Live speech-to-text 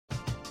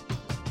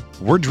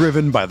We're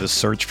driven by the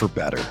search for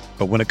better.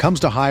 But when it comes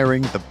to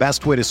hiring, the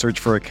best way to search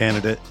for a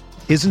candidate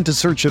isn't to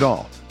search at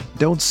all.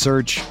 Don't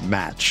search,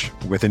 match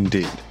with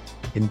Indeed.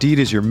 Indeed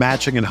is your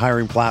matching and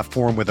hiring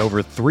platform with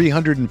over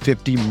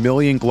 350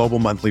 million global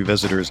monthly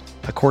visitors,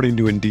 according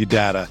to Indeed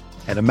data,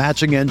 and a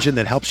matching engine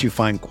that helps you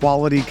find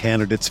quality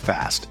candidates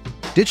fast.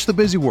 Ditch the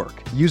busy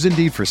work. Use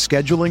Indeed for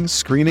scheduling,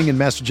 screening, and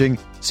messaging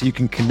so you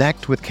can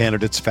connect with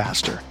candidates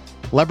faster.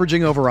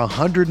 Leveraging over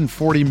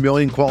 140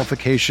 million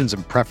qualifications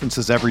and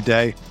preferences every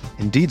day,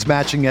 Indeed's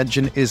matching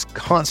engine is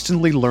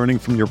constantly learning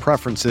from your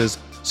preferences,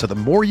 so the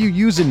more you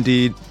use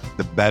Indeed,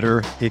 the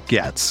better it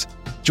gets.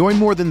 Join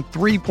more than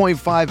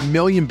 3.5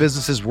 million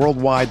businesses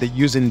worldwide that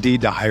use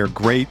Indeed to hire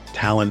great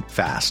talent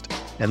fast.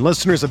 And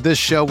listeners of this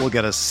show will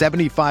get a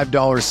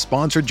 $75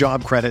 sponsored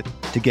job credit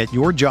to get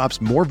your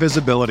jobs more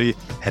visibility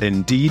at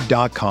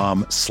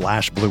Indeed.com/Blue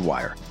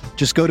Wire.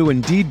 Just go to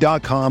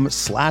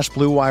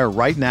Indeed.com/Blue Wire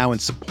right now and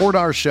support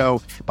our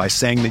show by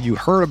saying that you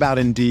heard about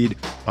Indeed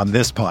on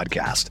this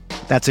podcast.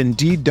 That's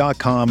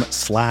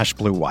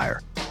Indeed.com/Blue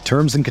Wire.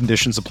 Terms and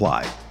conditions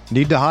apply.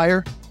 Need to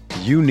hire?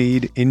 You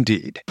need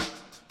Indeed.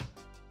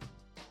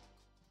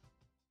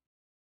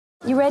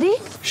 You ready?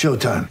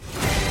 Showtime.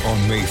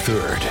 On May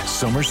 3rd,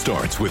 summer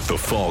starts with The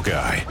Fall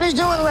Guy. Let's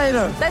do it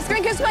later. Let's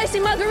drink a spicy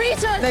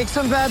margarita. Make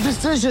some bad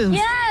decisions.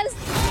 Yes!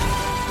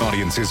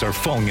 Audiences are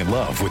falling in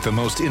love with the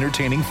most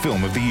entertaining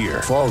film of the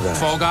year. Fall Guy.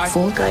 Fall Guy.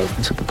 Fall Guy.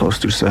 That's what the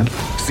poster said.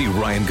 See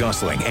Ryan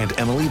Gosling and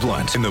Emily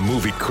Blunt in the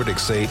movie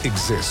critics say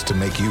exists to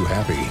make you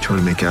happy. Trying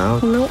to make it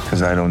out? Nope.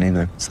 Because I don't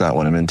either. It's not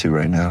what I'm into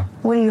right now.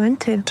 What are you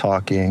into?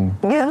 Talking.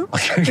 Yeah.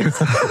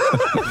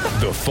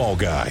 The Fall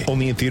Guy.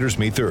 Only in theaters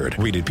May 3rd.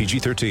 Rated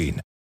PG-13.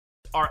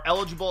 Are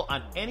eligible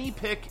on any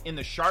pick in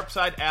the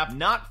Sharpside app,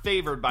 not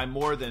favored by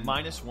more than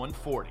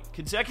 -140.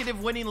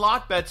 Consecutive winning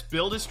lock bets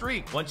build a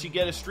streak. Once you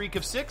get a streak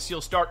of 6, you'll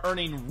start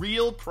earning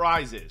real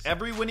prizes.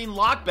 Every winning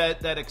lock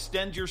bet that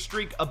extends your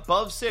streak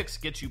above 6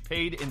 gets you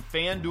paid in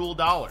FanDuel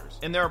dollars.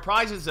 And there are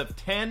prizes of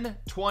 $10,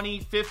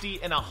 $20, $50,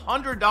 and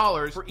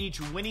 $100 for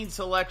each winning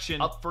selection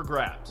up for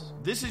grabs.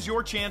 This is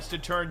your chance to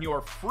turn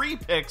your free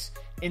picks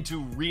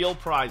into real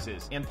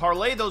prizes and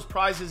parlay those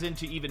prizes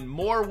into even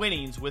more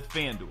winnings with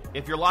FanDuel.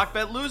 If your lock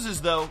bet loses,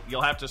 though,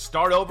 you'll have to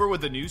start over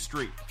with a new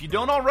streak. If you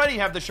don't already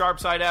have the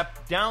Sharpside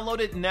app,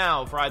 download it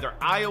now for either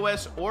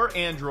iOS or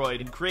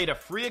Android and create a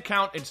free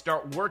account and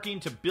start working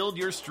to build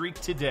your streak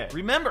today.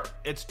 Remember,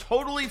 it's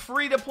totally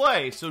free to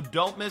play, so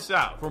don't miss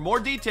out. For more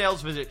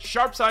details, visit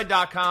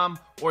Sharpside.com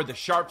or the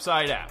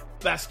Sharpside app.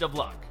 Best of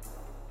luck.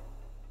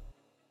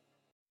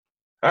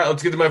 All right,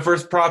 let's get to my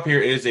first prop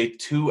here. It is a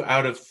 2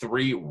 out of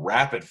 3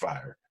 rapid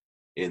fire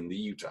in the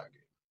Utah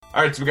game.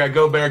 All right, so we got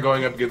Gobert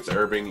going up against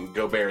Irving.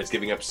 Gobert is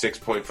giving up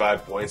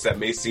 6.5 points. That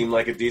may seem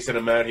like a decent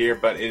amount here,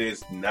 but it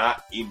is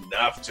not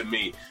enough to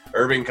me.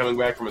 Irving coming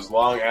back from his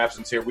long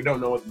absence here. We don't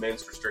know what the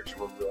men's restriction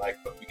will be like,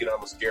 but we can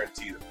almost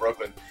guarantee that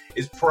Brooklyn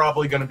is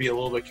probably going to be a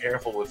little bit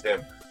careful with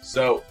him.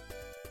 So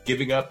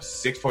giving up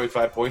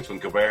 6.5 points when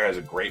Gobert has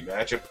a great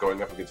matchup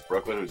going up against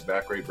Brooklyn, who's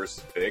not great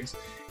versus the Pigs.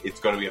 It's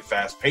going to be a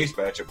fast-paced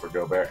matchup for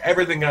Gobert.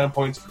 Everything kind of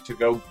points to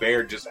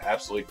Gobert just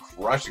absolutely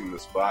crushing the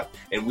spot,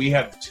 and we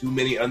have too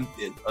many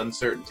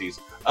uncertainties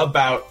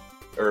about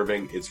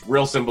Irving. It's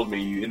real simple to me.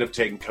 You end up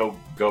taking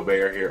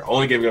Gobert here,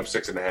 only giving up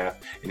 6.5,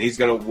 and he's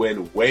going to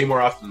win way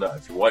more often than not.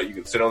 If you want, you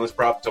can sit on this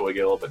prop until we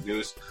get a little bit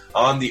news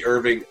on the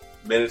Irving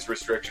minutes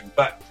restriction,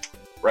 but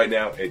right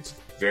now it's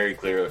very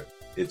clear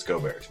it's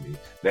Gobert to me.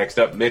 Next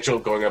up, Mitchell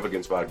going up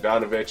against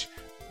Bogdanovic.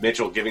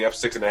 Mitchell giving up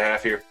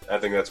 6.5 here. I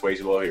think that's way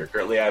too low here.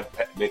 Currently, I have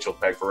Mitchell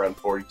pegged for around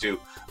 42.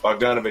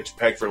 Bogdanovic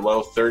pegged for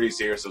low 30s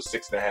here, so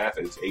 6.5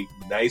 is a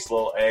nice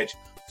little edge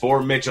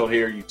for Mitchell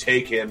here. You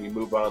take him, you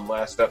move on.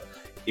 Last up,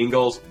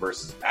 Ingles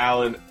versus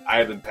Allen. I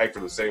have been pegged for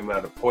the same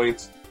amount of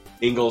points.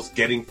 Ingles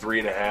getting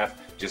 3.5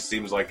 just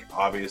seems like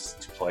obvious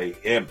to play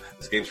him.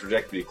 This game's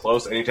projected to be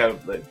close. Anytime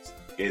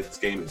this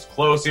game is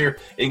close here,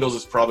 Ingles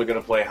is probably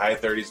going to play high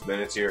 30s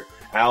minutes here.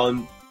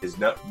 Allen, his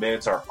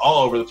minutes are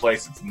all over the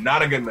place. It's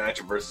not a good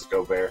matchup versus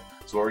Gobert.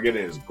 So what we're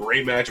getting is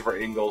great matchup for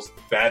Ingles,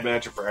 bad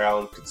matchup for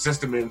Allen,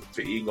 consistent minutes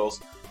for Ingles,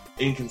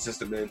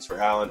 inconsistent minutes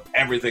for Allen.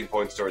 Everything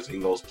points towards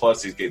Ingles,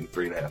 plus he's getting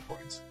 3.5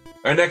 points. All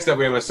right, next up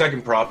we have my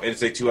second prop, and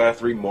it's a 2 out of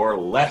 3 more or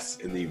less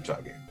in the Utah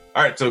game.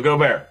 All right, so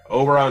Gobert,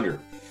 over-under,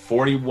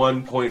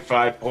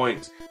 41.5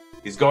 points.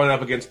 He's going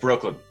up against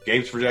Brooklyn.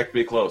 Games projected to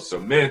be close, so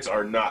minutes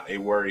are not a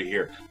worry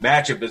here.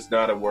 Matchup is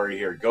not a worry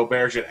here.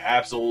 Gobert should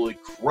absolutely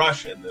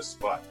crush in this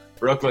spot.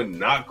 Brooklyn,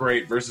 not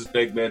great versus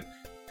big men.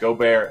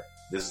 Gobert,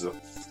 this is a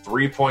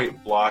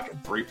 3-point block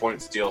and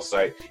 3-point steal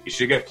site. You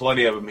should get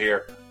plenty of them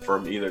here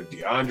from either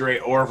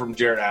DeAndre or from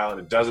Jarrett Allen.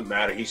 It doesn't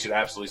matter. He should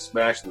absolutely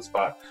smash the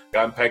spot.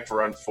 Got him pegged for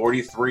around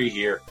 43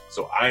 here,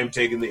 so I am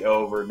taking the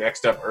over.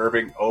 Next up,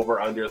 Irving, over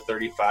under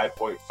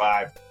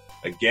 35.5.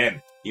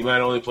 Again, he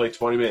might only play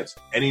 20 minutes.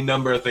 Any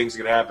number of things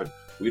could happen.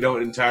 We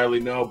don't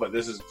entirely know, but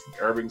this is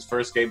Irving's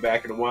first game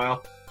back in a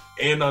while.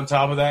 And on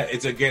top of that,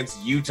 it's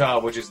against Utah,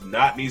 which is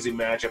not an easy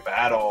matchup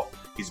at all.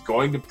 He's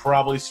going to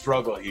probably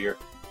struggle here.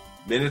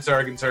 minutes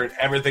are concerned,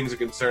 everything's a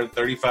concern.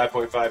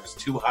 35.5 is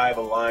too high of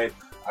a line.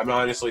 I'm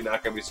honestly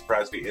not going to be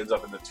surprised if he ends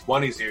up in the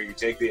 20s here. You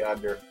take the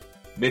under.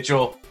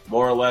 Mitchell,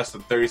 more or less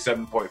than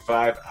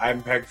 37.5.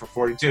 I'm pegged for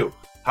 42.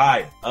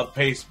 High,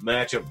 up-pace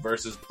matchup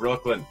versus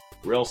Brooklyn.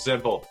 Real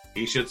simple.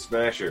 He should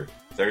smash her.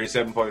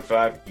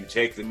 37.5, you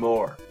take the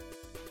more.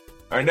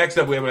 All right, next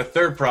up, we have a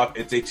third prop.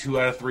 It's a 2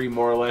 out of 3,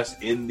 more or less,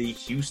 in the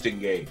Houston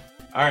game.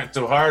 All right,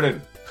 so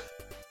Harden.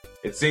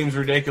 It seems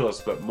ridiculous,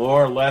 but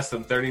more or less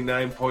than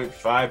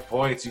 39.5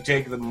 points. You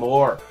take the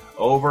more.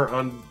 Over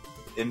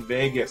in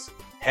Vegas.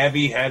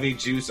 Heavy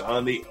juice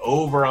on the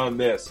over on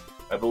this.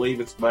 I believe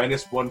it's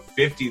minus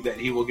 150 that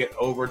he will get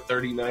over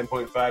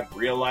 39.5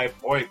 real-life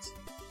points.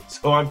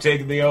 So I'm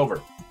taking the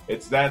over.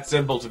 It's that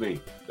simple to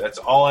me. That's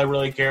all I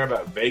really care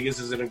about. Vegas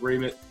is in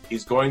agreement.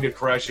 He's going to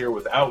crush here.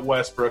 Without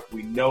Westbrook,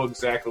 we know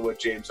exactly what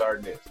James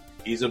Harden is.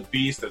 He's a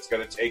beast that's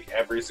going to take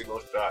every single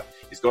shot.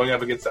 He's going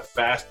up against a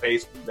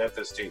fast-paced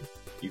Memphis team.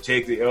 You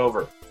take the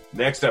over.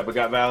 Next up, we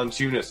got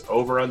Valanciunas,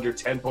 over under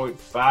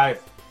 10.5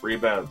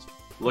 rebounds.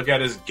 Look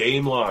at his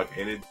game log,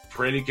 and it's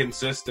pretty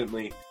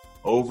consistently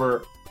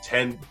over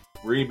 10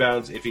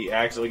 rebounds if he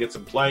actually gets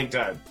some playing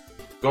time.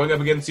 Going up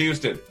against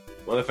Houston,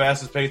 one of the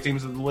fastest-paced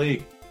teams in the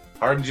league.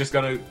 Harden's just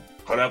going to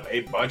put up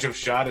a bunch of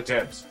shot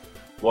attempts.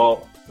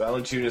 While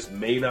Valanciunas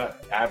may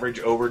not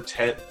average over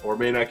 10 or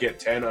may not get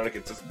 10 on a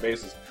consistent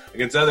basis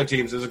against other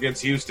teams as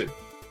against Houston.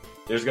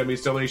 There's going to be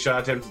so many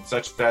shot attempts in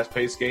such a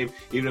fast-paced game.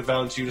 Even if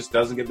Valanciunas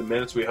doesn't get the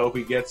minutes we hope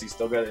he gets, he's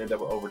still going to end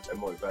up with over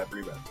 10.5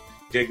 rebounds.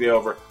 Take the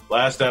over.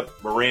 Last up,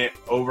 Morant,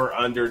 over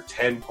under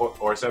 10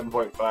 or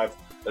 7.5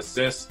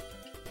 assists.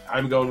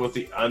 I'm going with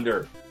the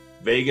under.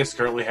 Vegas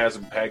currently has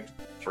him pegged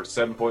for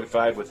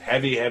 7.5 with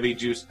heavy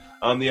juice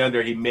on the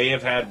under. He may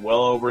have had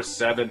well over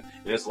 7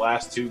 in his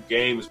last 2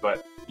 games,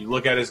 but you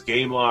look at his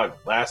game log,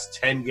 last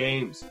 10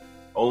 games,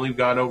 only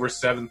gone over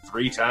 7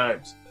 3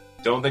 times.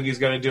 Don't think he's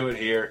going to do it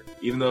here,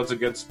 even though it's a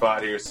good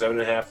spot here.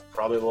 7.5,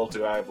 probably a little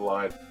too high of a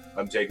line.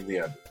 I'm taking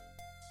the under.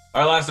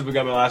 All right, last up, we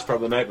got my last prop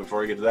of the night.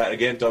 Before we get to that,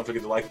 again, don't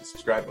forget to like and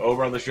subscribe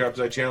over on the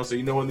Sharpside channel so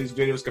you know when these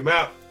videos come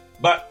out.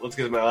 But let's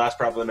get to my last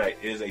prop of the night.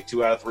 It is a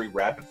 2 out of 3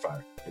 rapid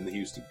fire in the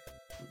Houston.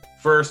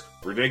 First,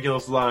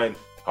 ridiculous line.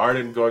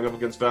 Harden going up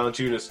against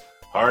Valanciunas.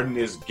 Harden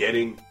is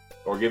getting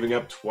or giving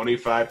up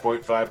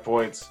 25.5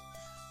 points.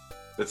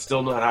 That's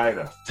still not high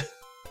enough.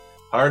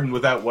 Harden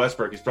without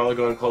Westbrook, he's probably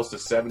going close to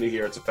 70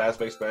 here. It's a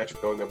fast-paced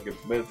matchup going up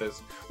against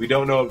Memphis. We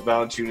don't know what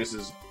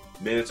Valanciunas'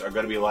 minutes are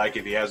going to be like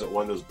if he has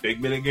one of those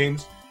big-minute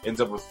games, ends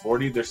up with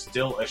 40. There's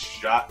still a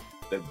shot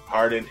that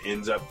Harden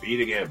ends up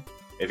beating him.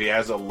 If he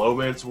has a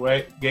low-minutes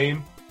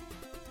game,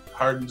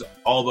 Harden's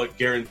all but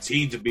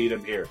guaranteed to beat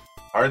him here.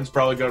 Harden's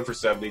probably going for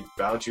 70.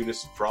 Valanciunas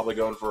is probably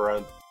going for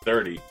around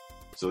 30.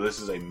 So this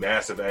is a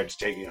massive edge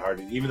taking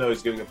Harden, even though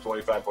he's giving up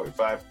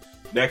 25.5.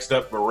 Next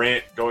up,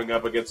 Morant going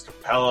up against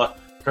Capella.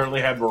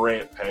 Currently have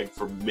Morant pegged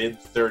for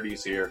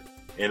mid-30s here,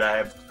 and I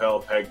have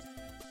Capella pegged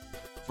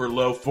for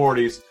low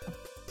 40s.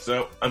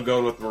 So I'm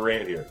going with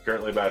Morant here.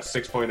 Currently about a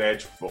 6-point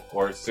edge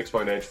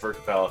for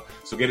Capella.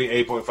 So getting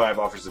 8.5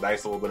 offers a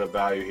nice little bit of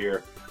value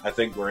here. I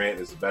think Morant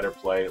is a better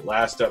play.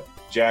 Last up,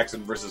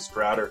 Jackson versus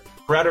Crowder.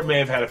 Crowder may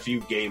have had a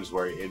few games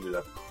where he ended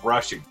up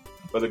crushing,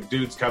 but the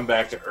dude's come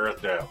back to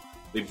earth now.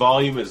 The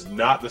volume is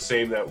not the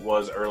same that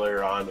was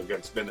earlier on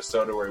against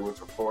Minnesota where he went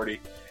for 40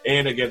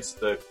 and against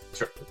the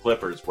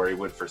Clippers where he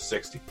went for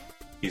 60.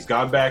 He's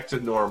gone back to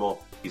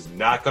normal. He's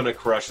not going to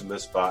crush in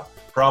this spot.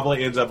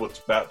 Probably ends up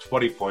with about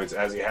 20 points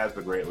as he has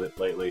been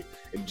lately.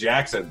 And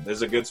Jackson, this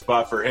is a good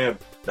spot for him.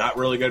 Not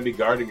really going to be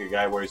guarding a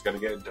guy where he's going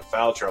to get into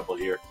foul trouble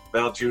here.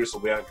 Valanciunas will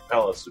be on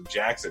Capella, so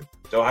Jackson,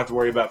 don't have to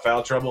worry about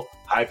foul trouble.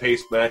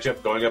 High-paced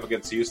matchup going up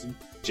against Houston.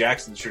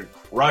 Jackson should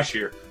crush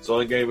here. It's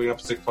only giving up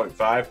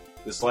 6.5.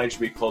 This line should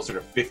be closer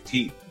to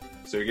 15.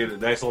 So you're getting a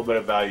nice little bit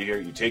of value here.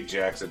 You take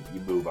Jackson, you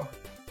move on.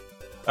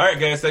 All right,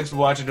 guys, thanks for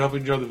watching. Hope you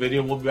enjoyed the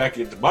video. We'll be back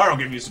again tomorrow.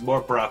 Give you some more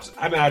props.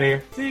 I'm out of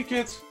here. See you,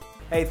 kids.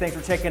 Hey, thanks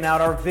for checking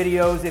out our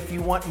videos. If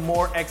you want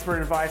more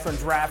expert advice on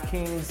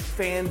DraftKings,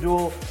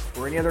 FanDuel,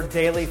 or any other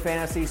daily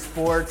fantasy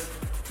sports,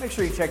 make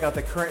sure you check out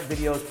the current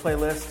videos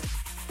playlist.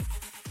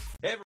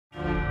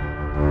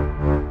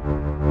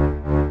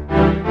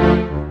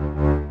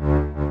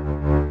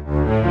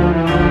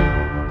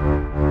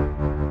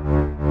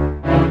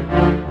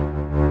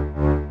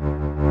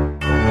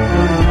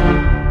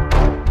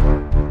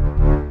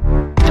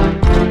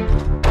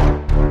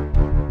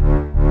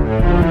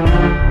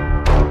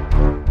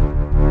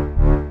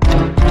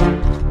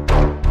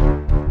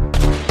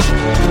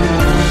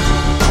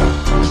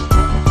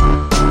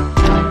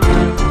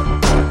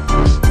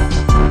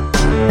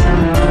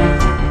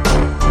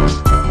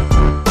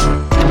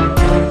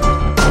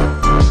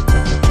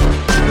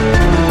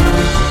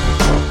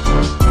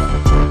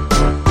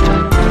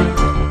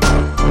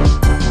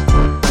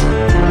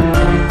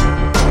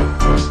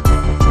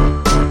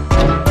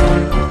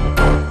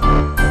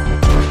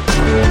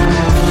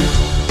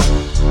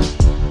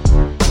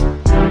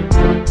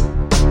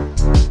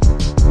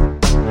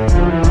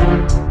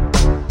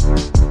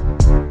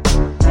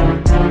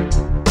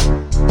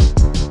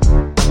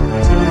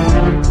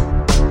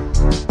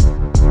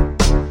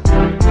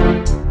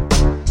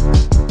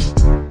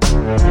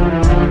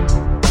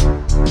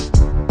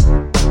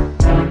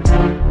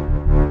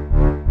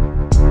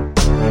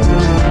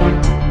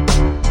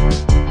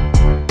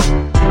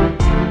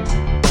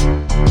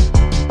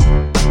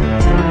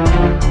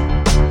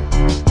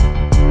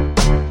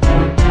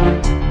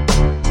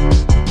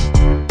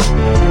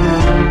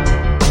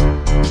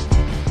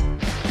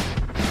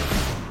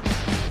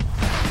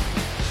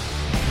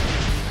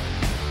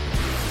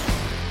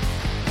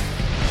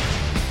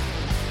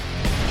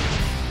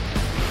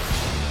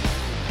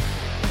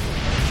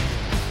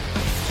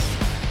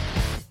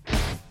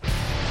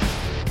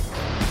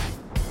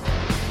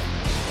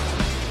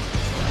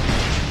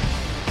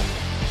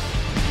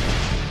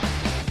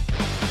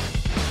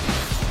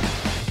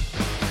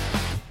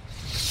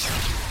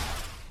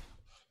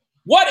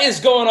 What is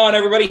going on,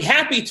 everybody?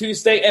 Happy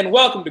Tuesday, and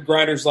welcome to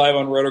Grinders Live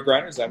on Roto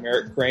Grinders. I'm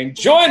Eric Crane,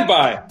 joined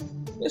by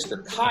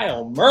Mr.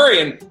 Kyle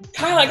Murray. And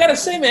Kyle, I got to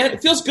say, man, it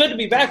feels good to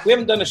be back. We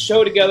haven't done a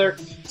show together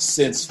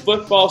since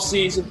football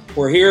season.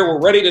 We're here.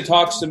 We're ready to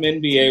talk some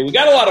NBA. We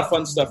got a lot of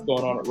fun stuff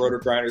going on at Roto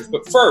Grinders.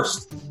 But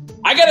first,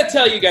 I got to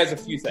tell you guys a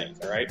few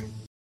things, all right?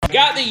 I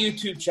got the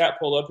YouTube chat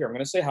pulled up here. I'm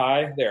going to say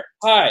hi there.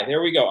 Hi,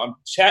 there we go. I'm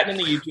chatting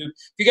in the YouTube.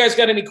 If you guys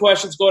got any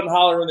questions, go ahead and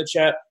holler in the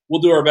chat.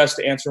 We'll do our best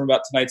to answer them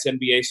about tonight's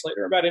NBA slate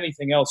or about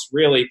anything else,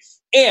 really.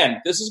 And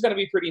this is going to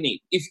be pretty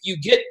neat. If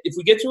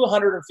we get to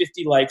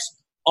 150 likes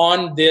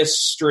on this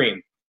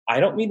stream, I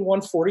don't mean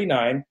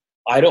 149.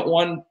 I don't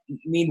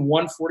mean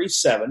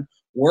 147.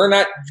 We're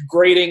not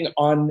grading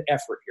on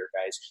effort here,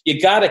 guys. You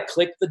got to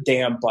click the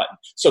damn button.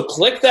 So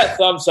click that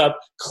thumbs up,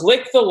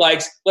 click the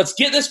likes. Let's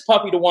get this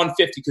puppy to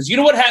 150, because you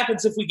know what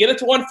happens if we get it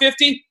to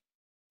 150?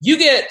 You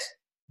get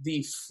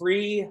the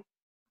free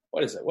 –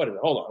 what is it?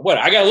 Hold on.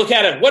 I got to look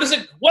at it. What is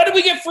it? What did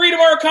we get free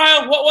tomorrow,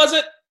 Kyle? What was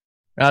it?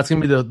 It's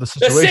going to be the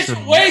situation.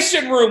 The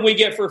situation room we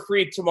get for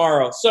free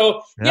tomorrow.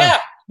 So, yeah,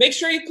 make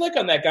sure you click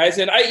on that, guys.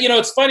 And,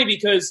 it's funny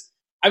because –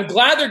 I'm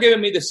glad they're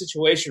giving me the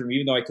situation room,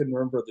 even though I couldn't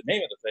remember the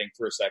name of the thing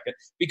for a second,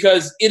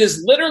 because it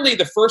is literally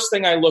the first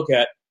thing I look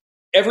at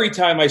every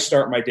time I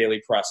start my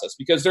daily process,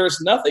 because there is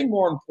nothing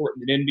more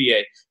important in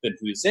NBA than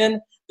who's in,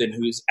 than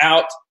who's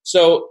out.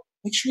 So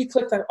make sure you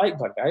click that like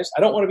button, guys. I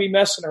don't want to be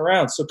messing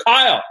around. So,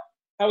 Kyle,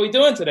 how are we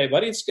doing today,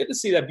 buddy? It's good to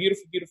see that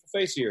beautiful, beautiful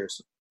face of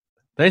yours.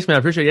 Thanks, man. I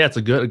appreciate it. Yeah, it's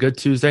a good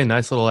Tuesday.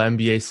 Nice little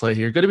NBA slate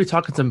here. Good to be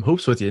talking some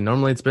hoops with you.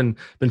 Normally it's been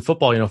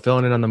football,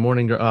 filling in on the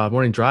morning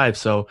drive.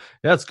 So,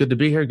 yeah, it's good to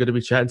be here. Good to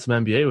be chatting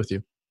some NBA with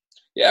you.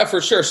 Yeah, for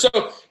sure. So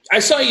I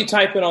saw you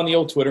type in on the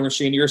old Twitter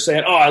machine. You were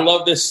saying, I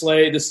love this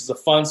slate. This is a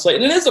fun slate.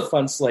 And it is a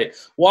fun slate.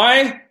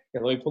 Why?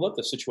 Here, let me pull up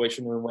the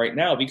situation room right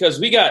now, because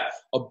we got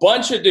a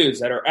bunch of dudes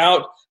that are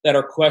out, that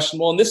are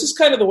questionable. And this is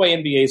kind of the way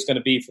NBA is going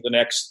to be for the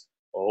next,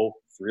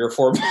 3 or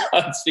 4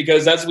 months,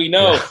 because as we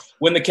know,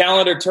 when the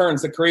calendar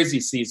turns, the crazy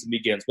season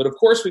begins. But of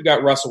course, we've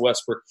got Russell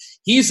Westbrook.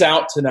 He's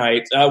out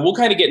tonight. We'll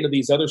kind of get into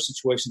these other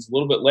situations a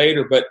little bit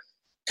later. But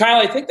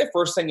Kyle, I think the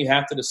first thing you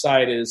have to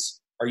decide is,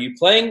 are you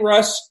playing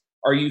Russ?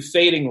 Are you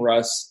fading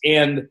Russ?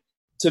 And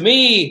to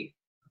me,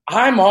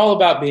 I'm all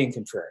about being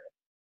contrarian.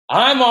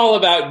 I'm all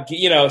about,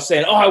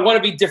 saying, I want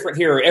to be different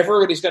here.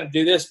 Everybody's going to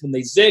do this. When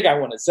they zig, I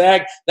want to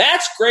zag.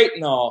 That's great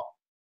and all.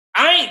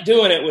 I ain't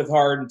doing it with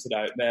Harden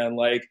tonight, man.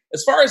 Like,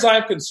 as far as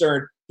I'm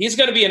concerned, he's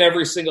going to be in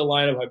every single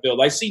lineup I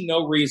build. I see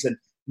no reason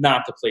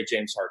not to play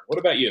James Harden. What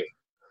about you?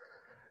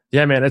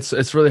 Yeah, man,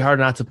 it's really hard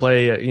not to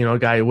play, a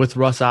guy with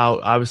Russ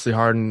out. Obviously,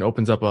 Harden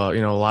opens up, a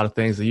lot of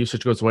things. The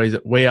usage goes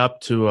way up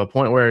to a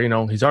point where,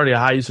 he's already a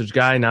high usage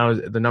guy. Now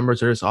the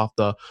numbers are just off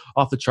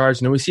the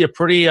charts. And we see a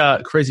pretty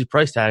crazy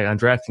price tag on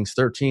DraftKings,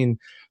 $13,000.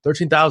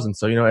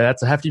 So,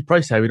 that's a hefty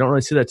price tag. We don't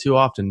really see that too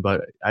often,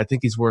 but I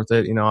think he's worth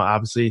it.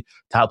 Obviously,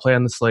 top play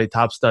on the slate,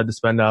 top stud to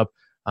spend up.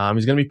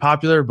 He's going to be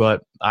popular,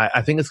 but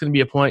I think it's going to be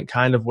a point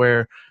kind of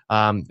where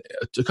a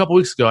couple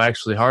weeks ago,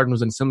 actually, Harden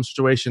was in a similar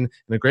situation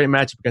in a great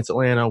matchup against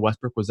Atlanta.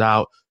 Westbrook was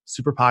out,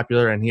 super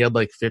popular, and he had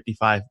like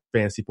 55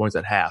 fantasy points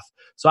at half.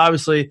 So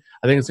obviously,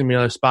 I think it's going to be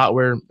another spot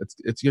where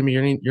it's going to be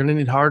you're going to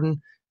need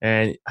Harden.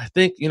 And I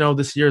think,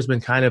 this year has been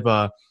kind of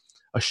a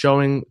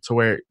showing to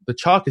where the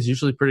chalk is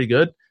usually pretty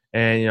good.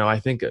 And, I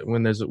think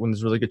when there's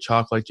really good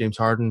chalk like James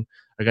Harden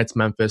against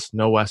Memphis,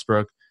 no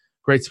Westbrook,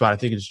 great spot. I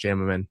think you just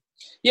jam him in.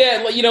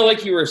 Yeah,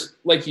 like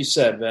you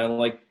said, man,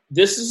 like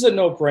this is a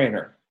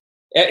no-brainer.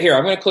 Here,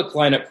 I'm going to click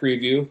lineup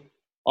preview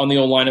on the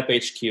old lineup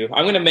HQ.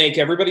 I'm going to make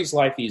everybody's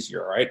life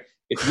easier, all right?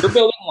 If you're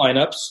building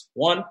lineups,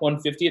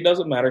 150, it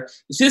doesn't matter.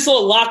 You see this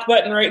little lock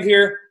button right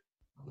here?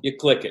 You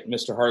click it.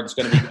 Mr. Harden's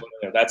going to be going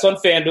there. That's on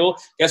FanDuel.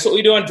 Guess what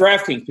we do on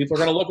DraftKings? People are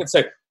going to look and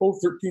say,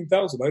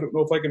 $13,000. I don't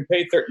know if I can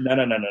pay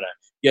 $13,000. No.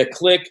 You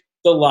click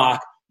the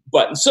lock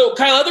button. So,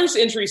 Kyle, other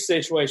injury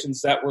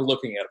situations that we're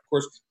looking at. Of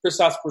course,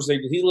 Kristaps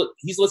Porzingis,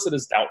 he's listed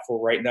as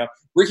doubtful right now.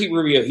 Ricky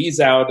Rubio, he's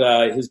out.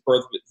 His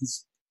birth,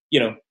 he's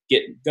going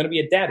to be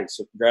a daddy.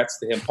 So, congrats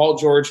to him. Paul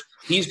George,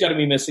 he's going to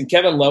be missing.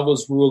 Kevin Love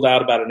was ruled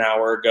out about an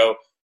hour ago.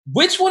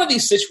 Which one of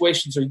these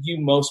situations are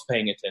you most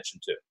paying attention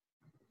to?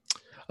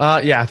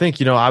 I think,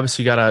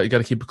 obviously you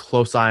gotta keep a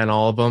close eye on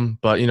all of them.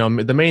 But,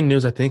 the main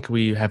news I think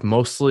we have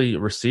mostly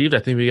received. I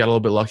think we got a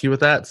little bit lucky with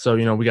that. So,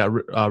 we got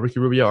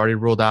Ricky Rubio already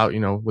ruled out,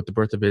 with the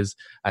birth of his,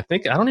 I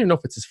don't even know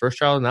if it's his first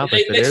child now.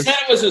 They said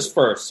it was his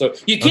first. So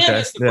you can't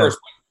miss the first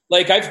one.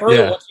 Like, I've heard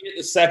it once you get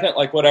the second,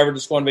 like, whatever,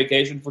 just go on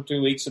vacation for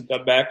 2 weeks and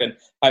come back and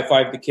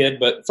high-five the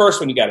kid. But first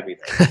one, you got to be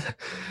there.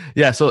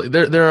 Yeah, so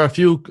there are a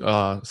few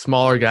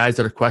smaller guys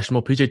that are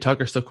questionable. P.J.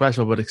 Tucker's still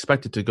questionable, but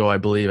expected to go, I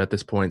believe, at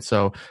this point.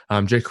 So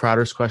Jay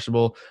Crowder's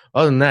questionable.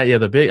 Other than that,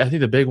 I think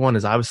the big one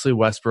is obviously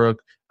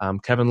Westbrook.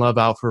 Kevin Love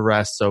out for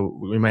rest, so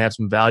we might have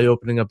some value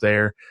opening up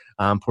there.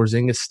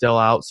 Porzingis still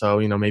out, so,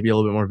 maybe a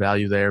little bit more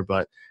value there.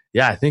 But,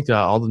 yeah, I think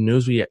all the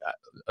news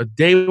a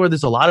day where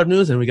there's a lot of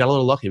news, and we got a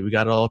little lucky. We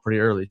got it all pretty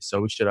early, so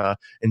we should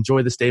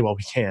enjoy this day while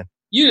we can.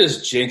 You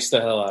just jinxed the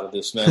hell out of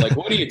this, man. Like,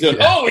 what are you doing?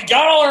 Yeah. Oh, we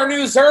got all our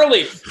news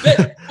early.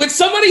 When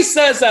somebody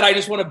says that, I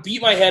just want to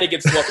beat my head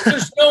against the wall.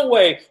 There's no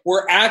way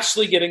we're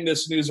actually getting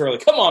this news early.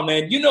 Come on,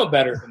 man. You know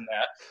better than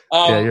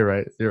that. Yeah, you're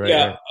right. You're right.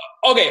 Yeah. Right.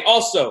 Okay,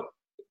 also,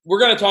 we're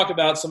going to talk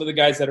about some of the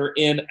guys that are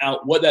in,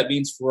 out, what that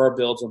means for our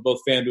builds on both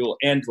FanDuel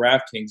and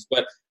DraftKings.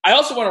 But I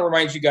also want to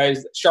remind you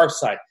guys that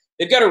SharpSide,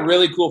 they've got a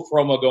really cool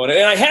promo going.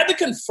 And I had to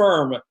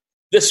confirm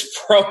this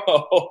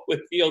promo with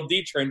the old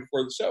D-Train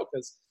before the show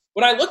because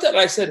when I looked at it,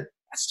 I said,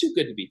 that's too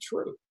good to be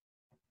true.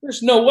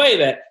 There's no way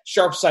that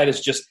SharpSide is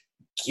just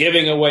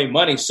giving away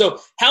money. So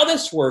how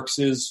this works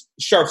is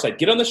SharpSide.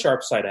 Get on the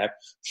SharpSide app,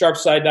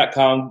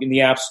 sharpside.com, in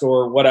the App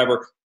Store,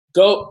 whatever.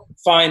 Go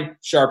find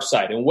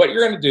SharpSide. And what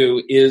you're going to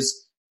do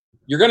is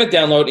you're going to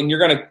download and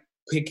you're going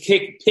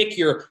to pick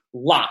your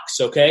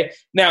locks, okay?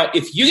 Now,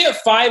 if you get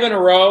 5 in a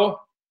row,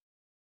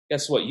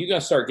 guess what? You're going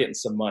to start getting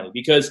some money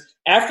because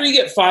after you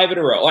get 5 in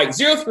a row, like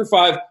 0 through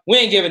 5, we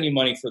ain't giving you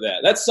money for that.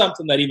 That's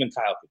something that even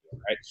Kyle could do,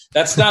 right?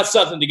 That's not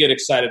something to get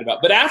excited about.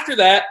 But after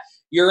that,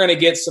 you're going to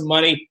get some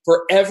money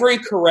for every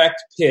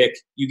correct pick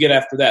you get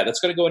after that. That's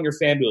going to go in your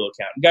FanDuel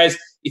account. And guys,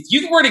 if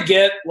you were to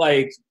get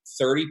like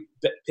 30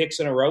 picks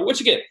in a row,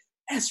 which again,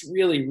 that's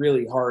really,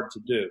 really hard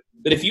to do.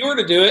 But if you were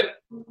to do it,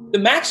 the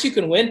max you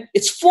can win,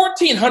 it's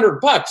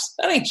 $1,400.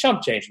 That ain't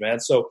chump change, man.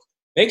 So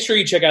make sure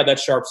you check out that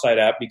SharpSide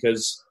app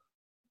because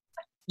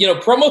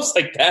promos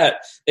like that,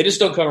 they just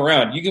don't come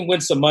around. You can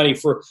win some money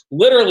for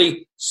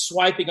literally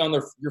swiping on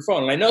your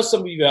phone. And I know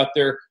some of you out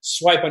there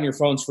swipe on your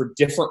phones for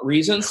different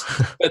reasons,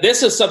 but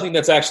this is something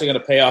that's actually going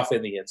to pay off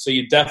in the end. So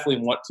you definitely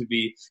want to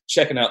be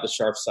checking out the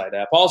SharpSide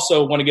app.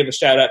 Also, want to give a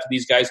shout out to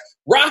these guys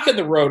rocking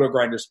the Roto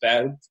Grinders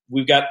bag.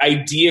 We've got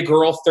Idea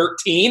Girl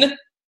 13.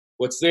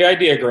 What's the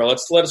Idea Girl?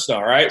 Let us know,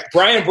 all right?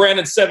 Brian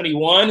Brandon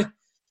 71.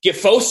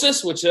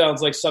 Giphosis, which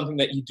sounds like something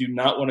that you do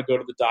not want to go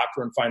to the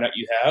doctor and find out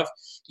you have.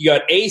 You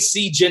got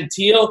AC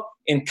Gentile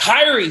and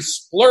Kyrie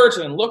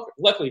splurging. And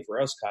luckily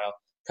for us, Kyle,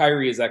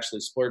 Kyrie is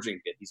actually splurging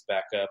again. He's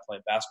back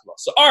playing basketball.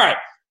 So, all right,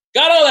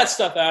 got all that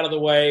stuff out of the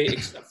way,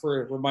 except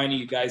for reminding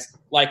you guys,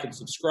 like and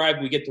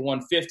subscribe. We get to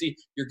 150.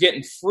 You're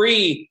getting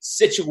free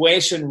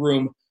Situation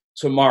Room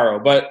tomorrow.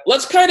 But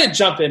let's kind of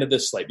jump into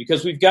this slate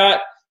because we've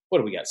got – what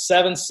do we got?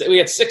 We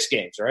got 6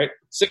 games, right?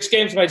 6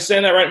 games. Am I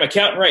saying that right? Am I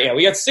counting right? Yeah,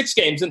 we got 6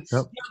 games. And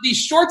these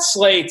short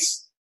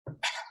slates,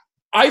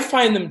 I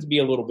find them to be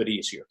a little bit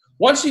easier.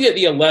 Once you get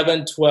the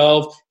 11,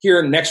 12,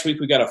 here next week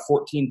we got a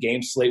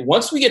 14-game slate.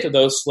 Once we get to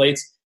those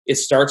slates, it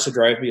starts to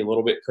drive me a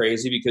little bit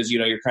crazy because,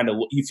 you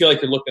feel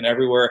like you're looking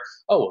everywhere.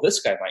 Oh, well, this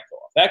guy might go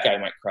off. That guy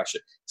might crush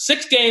it.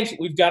 6 games,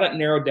 we've got it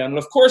narrowed down. And,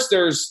 of course,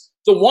 there's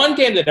the one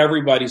game that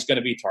everybody's going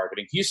to be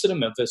targeting, Houston and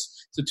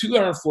Memphis. It's a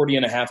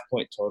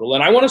 240.5-point total.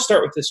 And I want to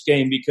start with this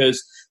game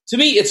because, to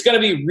me, it's going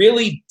to be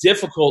really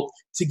difficult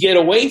to get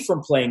away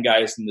from playing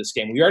guys in this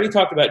game. We already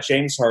talked about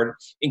James Harden.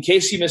 In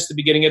case you missed the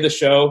beginning of the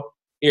show,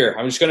 here,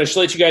 I'm just going to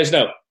let you guys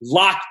know.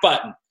 Lock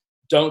button.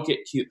 Don't get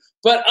cute.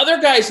 But other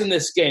guys in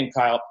this game,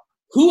 Kyle,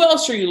 who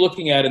else are you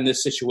looking at in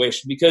this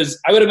situation? Because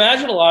I would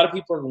imagine a lot of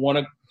people are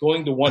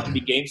going to want to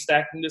be game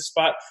stacking this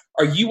spot.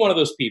 Are you one of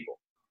those people?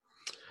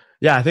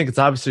 Yeah, I think it's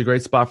obviously a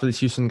great spot for these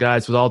Houston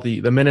guys with all the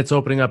minutes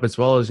opening up as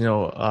well as,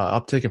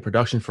 uptick in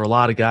production for a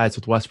lot of guys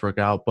with Westbrook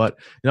out. But,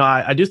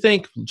 I do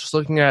think just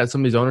looking at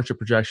some of these ownership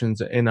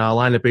projections in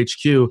Lineup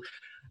HQ,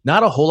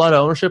 not a whole lot of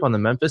ownership on the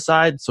Memphis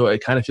side. So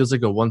it kind of feels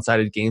like a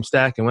one-sided game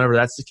stack. And whenever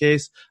that's the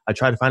case, I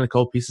try to find a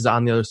couple pieces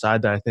on the other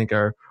side that I think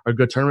are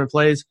good tournament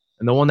plays.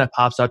 And the one that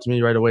pops out to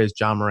me right away is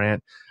John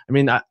Morant. I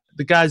mean,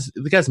 the guy's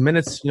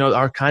minutes,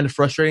 are kind of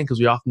frustrating because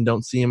we often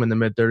don't see him in the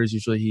mid-30s.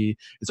 Usually he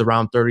is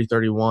around 30,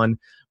 31.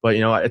 But,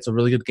 it's a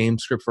really good game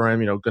script for him,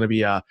 going to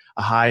be a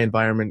high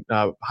environment,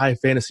 high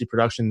fantasy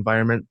production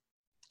environment.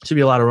 Should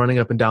be a lot of running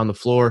up and down the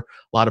floor,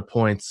 a lot of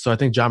points. So I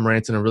think John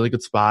Morant's in a really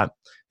good spot.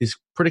 He's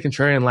pretty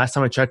contrarian. Last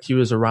time I checked, he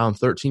was around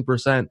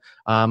 13%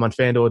 on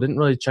FanDuel. I didn't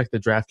really check the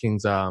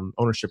DraftKings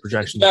ownership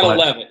projections. It's about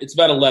 11. It's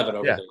about 11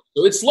 over there.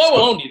 So it's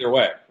low owned either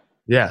way.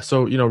 Yeah,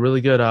 so, really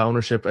good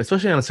ownership,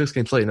 especially on a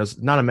 6-game slate. It's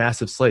not a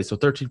massive slate, so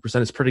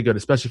 13% is pretty good,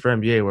 especially for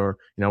NBA where,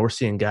 we're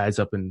seeing guys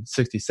up in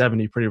 60,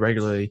 70 pretty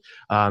regularly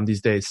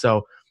these days.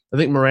 So I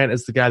think Morant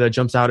is the guy that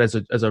jumps out as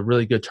a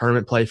really good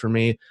tournament play for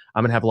me.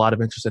 I'm going to have a lot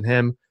of interest in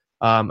him.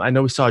 I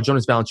know we saw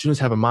Jonas Valanciunas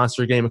have a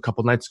monster game a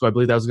couple nights ago. I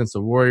believe that was against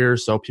the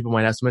Warriors, so people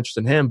might have some interest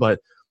in him. But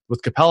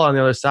with Capella on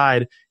the other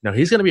side,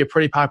 he's going to be a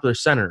pretty popular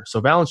center.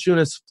 So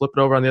Valanciunas, flip it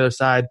over on the other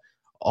side,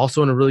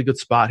 also in a really good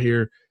spot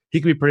here. He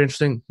could be pretty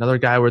interesting. Another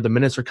guy where the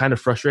minutes are kind of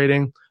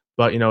frustrating.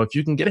 But, if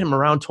you can get him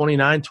around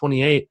 29,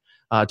 28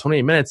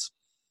 minutes,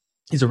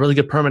 he's a really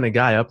good permanent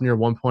guy, up near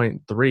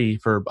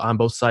 1.3 on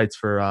both sides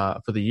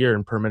for the year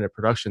in per minute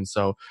production.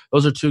 So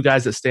those are 2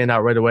 guys that stand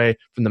out right away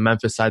from the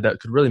Memphis side that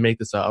could really make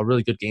this a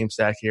really good game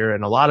stack here.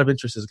 And a lot of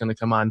interest is going to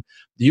come on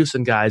the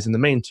Houston guys in the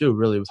main 2,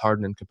 really, with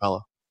Harden and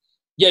Capella.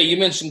 Yeah, you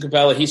mentioned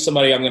Capella. He's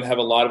somebody I'm going to have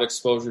a lot of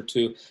exposure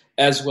to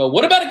as well.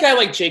 What about a guy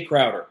like Jay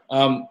Crowder?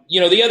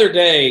 The other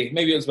day,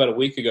 maybe it was about a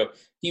week ago,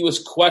 he was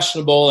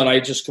questionable, and I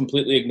just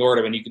completely ignored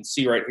him. And you can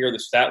see right here the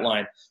stat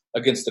line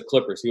against the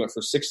Clippers. He went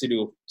for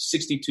 62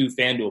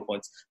 FanDuel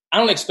points. I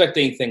don't expect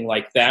anything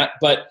like that,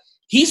 but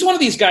he's one of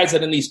these guys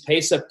that in these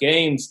pace-up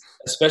games,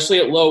 especially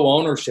at low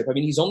ownership, I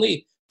mean, he's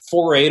only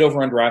 4-8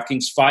 over on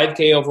DraftKings,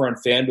 5K over on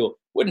FanDuel.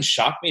 Wouldn't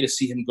shock me to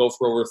see him go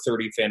for over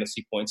 30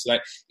 fantasy points tonight.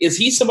 Is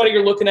he somebody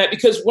you're looking at?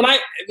 Because I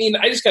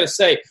just got to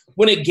say,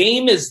 when a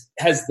game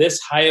has this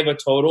high of a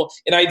total,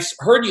 and I've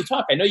heard you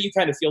talk, I know you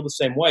kind of feel the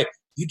same way.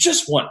 You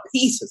just want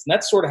pieces, and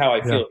that's sort of how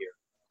I feel here.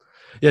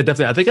 Yeah,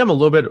 definitely. I think I'm a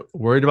little bit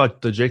worried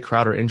about the Jay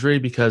Crowder injury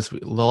because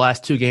the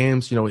last 2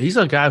 games, he's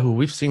a guy who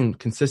we've seen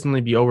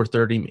consistently be over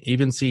 30,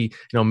 even see,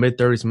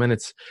 mid-30s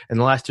minutes. In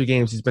the last 2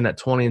 games, he's been at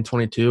 20 and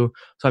 22.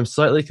 So I'm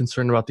slightly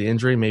concerned about the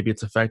injury. Maybe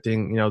it's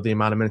affecting, the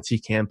amount of minutes he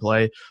can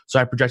play. So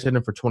I projected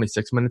him for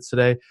 26 minutes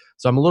today.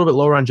 So I'm a little bit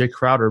lower on Jay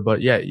Crowder,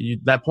 but yeah,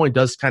 that point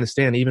does kind of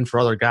stand even for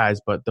other guys.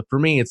 But for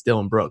me, it's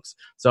Dillon Brooks.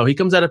 So he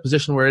comes at a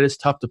position where it is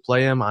tough to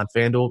play him on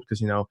FanDuel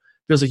because,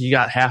 feels like you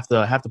got half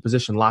the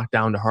position locked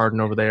down to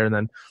Harden over there, and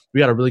then we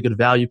got a really good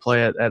value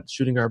play at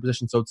shooting guard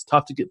position, so it's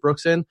tough to get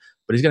Brooks in,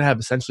 but he's going to have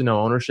essentially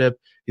no ownership.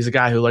 He's a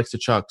guy who likes to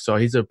chuck, so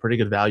he's a pretty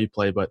good value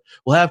play, but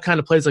we'll have kind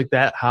of plays like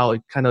that, how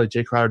kind of like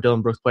Jay Crowder,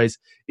 Dillon Brooks plays,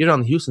 even on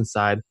the Houston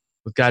side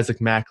with guys like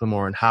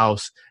McLemore and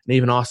House and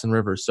even Austin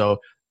Rivers. So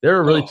there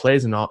are really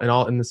plays in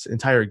this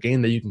entire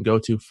game that you can go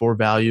to for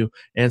value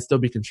and still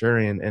be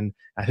contrarian, and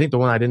I think the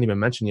one I didn't even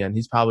mention yet, and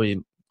he's probably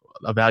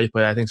a value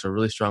play I think is a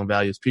really strong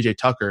value, is PJ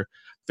Tucker.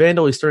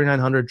 FanDuel, he's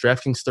 3,900.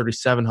 DraftKings,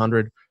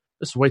 3,700.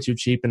 This is way too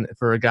cheap and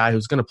for a guy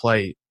who's going to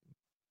play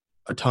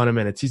a ton of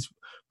minutes. He's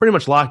pretty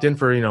much locked in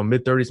for,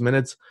 mid-30s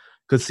minutes.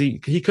 He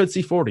could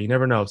see 40. You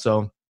never know.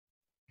 So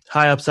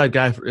high upside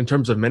guy in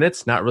terms of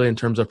minutes, not really in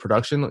terms of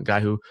production. A guy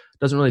who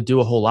doesn't really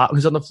do a whole lot when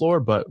he's on the floor,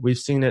 but we've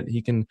seen it.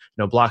 He can,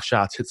 block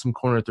shots, hit some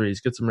corner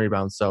threes, get some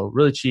rebounds. So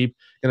really cheap,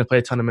 going to play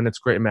a ton of minutes,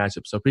 great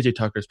matchup. So PJ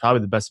Tucker is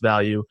probably the best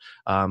value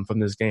from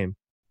this game.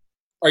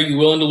 Are you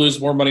willing to lose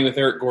more money with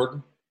Eric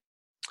Gordon?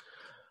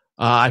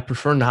 I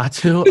prefer not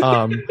to.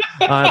 I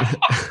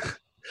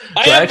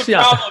have a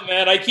problem,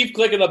 man. I keep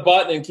clicking the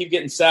button and keep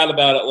getting sad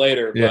about it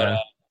later. But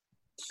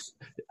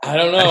I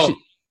don't know. Actually,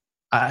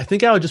 I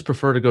think I would just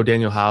prefer to go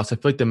Daniel House. I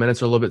feel like the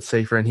minutes are a little bit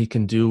safer, and he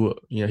can do,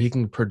 he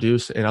can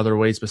produce in other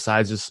ways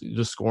besides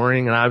just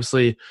scoring. And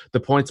obviously, the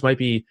points might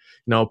be,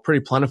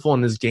 pretty plentiful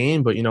in this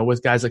game. But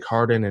with guys like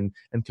Harden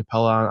and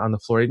Capella on the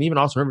floor, and even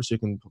Austin Rivers, who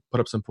can put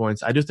up some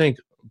points. I do think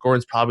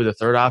Gordon's probably the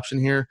third option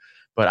here.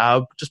 But I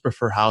would just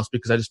prefer House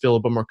because I just feel a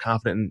little bit more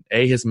confident in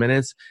A, his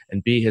minutes,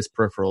 and B, his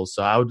peripherals.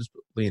 So I would just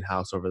lean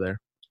House over there.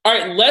 All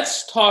right,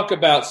 let's talk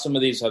about some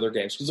of these other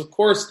games because, of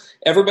course,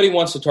 everybody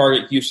wants to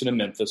target Houston and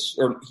Memphis.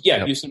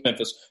 Houston and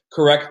Memphis,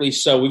 correctly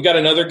so. We've got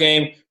another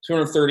game,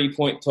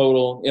 230-point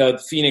total,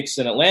 Phoenix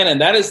and Atlanta,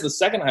 and that is the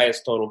second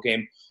highest total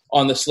game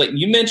on the slate. And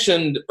you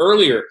mentioned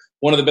earlier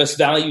one of the best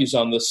values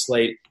on this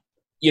slate.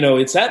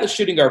 It's at the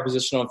shooting guard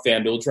position on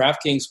FanDuel,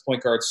 DraftKings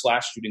point guard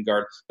 / shooting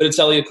guard, but it's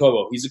Elie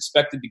Okobo. He's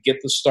expected to get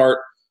the start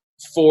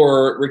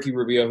for Ricky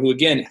Rubio, who,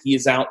 again, he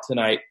is out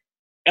tonight.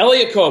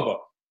 Elie Okobo.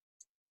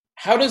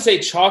 How does a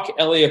chalk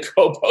Elie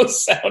Okobo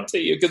sound to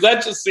you? Because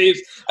that just seems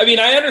 – I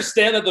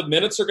understand that the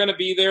minutes are going to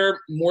be there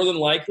more than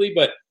likely,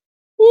 but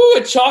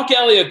a chalk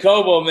Elie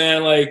Okobo,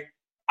 man,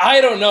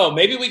 I don't know.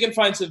 Maybe we can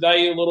find some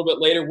value a little bit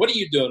later. What are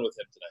you doing with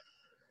him today?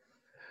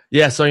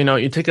 Yeah, so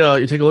you take a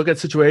look at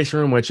Situation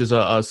Room, which is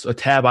a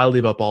tab I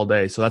leave up all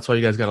day. So that's why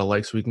you guys got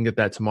to so we can get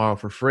that tomorrow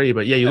for free.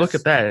 But yeah, you look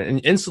at that,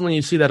 and instantly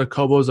you see that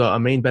Okobo's a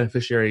main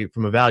beneficiary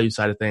from a value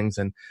side of things,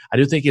 and I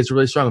do think he's a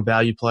really strong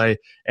value play.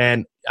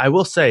 And I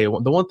will say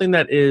the one thing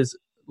that is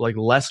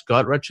less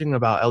gut wrenching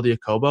about Elie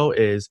Okobo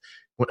is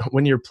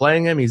when you're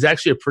playing him, he's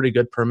actually a pretty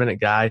good per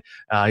minute guy.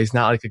 He's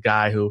not like a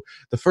guy who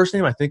the first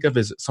name I think of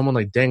is someone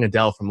like Deng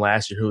Adel from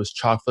last year who was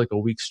chalked for a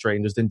week straight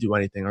and just didn't do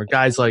anything, or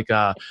guys like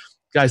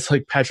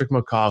Patrick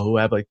McCaw, who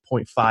have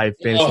 0.5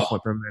 fantasy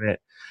point per minute.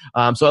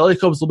 So Elie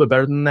Okobo's a little bit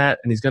better than that,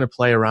 and he's going to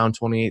play around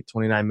 28,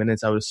 29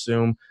 minutes, I would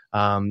assume.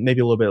 Maybe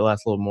a little bit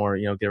less, a little more,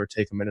 give or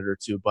take a minute or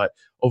two. But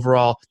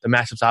overall, the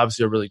matchup's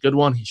obviously a really good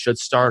one. He should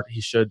start.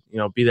 He should,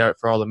 be there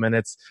for all the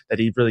minutes that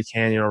he really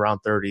can,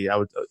 around 30, I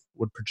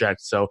would project.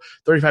 So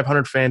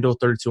 3,500 FanDuel,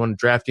 3,200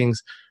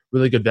 DraftKings,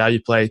 really good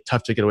value play.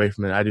 Tough to get away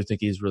from it. I do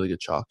think he's really good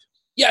chalk.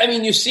 Yeah,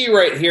 you see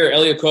right here,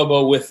 Elie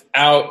Okobo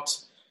without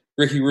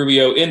Ricky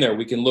Rubio in there.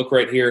 We can look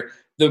right here.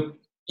 The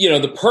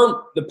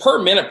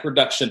per minute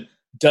production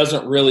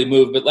doesn't really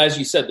move, but as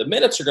you said, the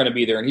minutes are going to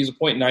be there, and he's a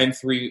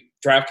 0.93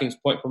 DraftKings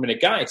point per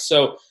minute guy.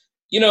 So,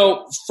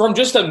 from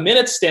just a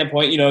minute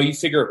standpoint, you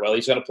figure, well,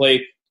 he's going to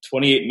play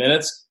 28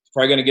 minutes. He's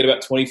probably going to get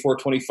about 24,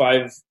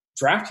 25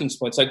 DraftKings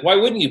points. Why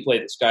wouldn't you play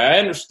this guy? I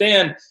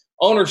understand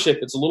ownership.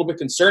 It's a little bit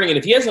concerning, and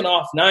if he has an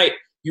off night,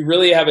 you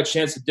really have a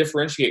chance to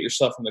differentiate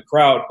yourself from the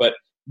crowd. But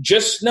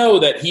just know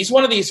that he's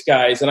one of these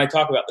guys, and I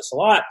talk about this a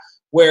lot,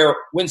 where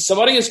when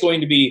somebody is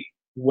going to be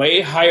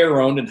way higher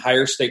owned in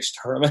higher stakes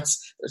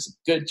tournaments, there's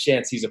a good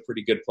chance he's a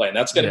pretty good play. And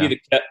that's going to be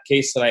the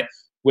case tonight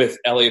with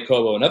Elie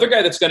Okobo. Another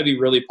guy that's going to be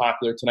really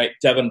popular tonight,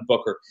 Devin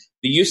Booker.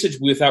 The usage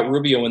without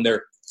Rubio in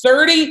there,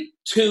 32%.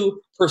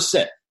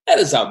 That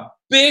is a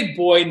big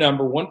boy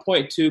number,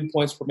 1.2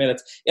 points per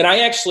minute. And I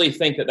actually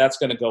think that that's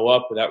going to go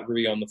up without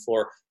Rubio on the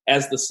floor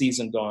as the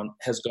season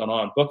has gone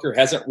on. Booker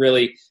hasn't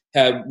really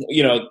had,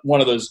 one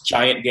of those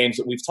giant games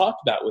that we've talked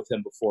about with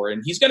him before,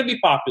 and he's going to be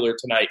popular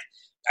tonight.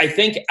 I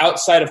think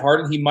outside of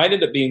Harden, he might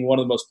end up being one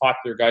of the most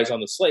popular guys on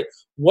the slate.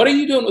 What are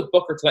you doing with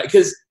Booker tonight?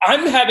 Because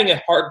I'm having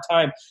a hard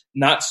time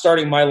not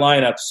starting my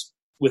lineups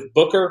with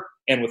Booker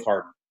and with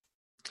Harden.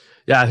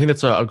 Yeah, I think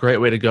that's a great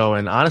way to go.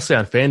 And honestly,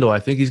 on FanDuel, I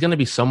think he's going to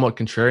be somewhat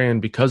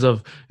contrarian because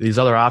of these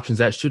other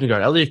options at shooting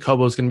guard. Elliot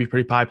Kobo is going to be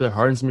pretty popular.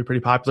 Harden's going to be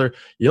pretty popular.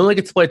 You only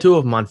get to play 2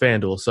 of them on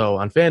FanDuel. So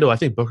on FanDuel, I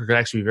think Booker could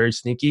actually be very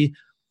sneaky.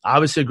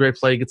 Obviously, a great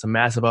play. Gets a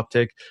massive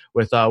uptick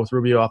with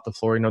Rubio off the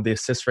floor. The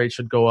assist rate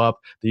should go up.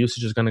 The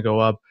usage is going to go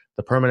up.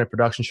 The permanent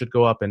production should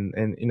go up. And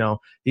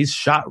he's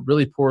shot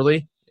really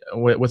poorly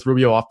with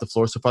Rubio off the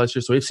floor so far this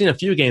year. So we've seen a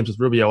few games with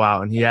Rubio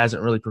out, and he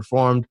hasn't really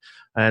performed.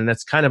 And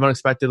that's kind of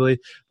unexpectedly.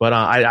 But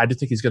I do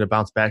think he's going to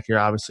bounce back here.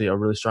 Obviously, a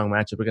really strong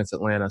matchup against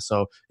Atlanta.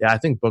 So, yeah, I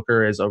think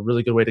Booker is a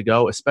really good way to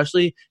go,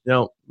 especially,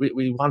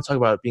 we want to talk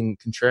about being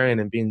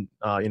contrarian and being,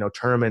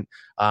 tournament,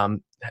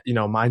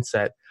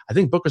 mindset. I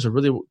think Booker's a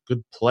really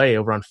good play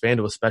over on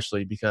FanDuel,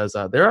 especially because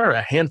there are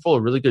a handful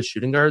of really good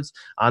shooting guards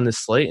on this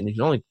slate, and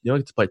you only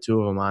get to play 2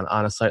 of them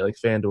on a site like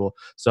FanDuel.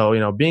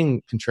 So,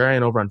 being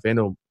contrarian over on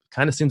FanDuel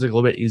kind of seems like a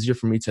little bit easier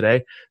for me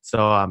today. So,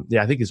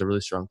 I think he's a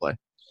really strong play.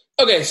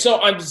 Okay, so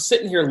I'm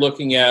sitting here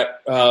looking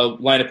at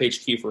lineup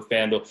HQ for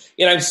FanDuel,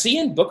 and I'm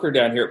seeing Booker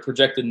down here at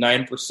projected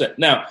 9%.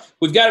 Now,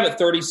 we've got him at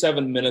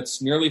 37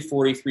 minutes, nearly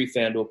 43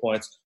 FanDuel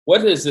points.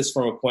 What is this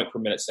from a point per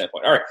minute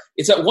standpoint? All right,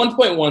 it's at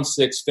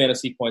 1.16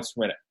 fantasy points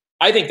per minute.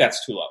 I think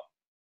that's too low.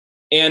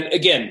 And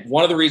again,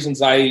 one of the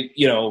reasons I,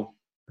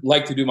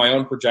 like to do my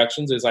own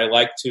projections is I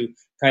like to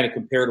kind of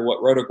compare to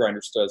what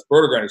RotoGrinders does.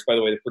 RotoGrinders, by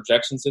the way, the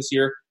projections this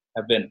year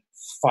have been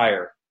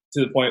fire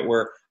to the point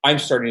where I'm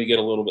starting to get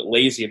a little bit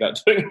lazy about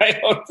doing my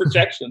own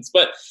projections.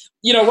 But,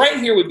 right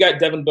here we've got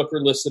Devin Booker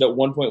listed at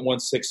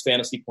 1.16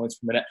 fantasy points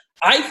per minute.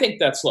 I think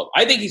that's low.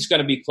 I think he's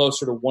going to be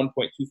closer to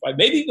 1.25,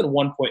 maybe even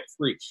 1.3.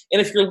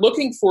 And if you're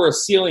looking for a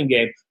ceiling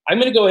game, I'm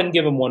going to go ahead and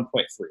give him 1.3,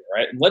 all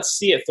right? And let's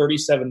see at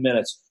 37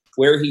 minutes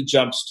where he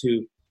jumps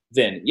to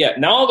then. Yeah,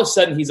 now all of a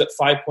sudden he's at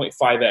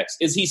 5.5x.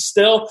 Is he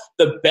still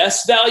the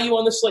best value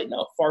on the slate?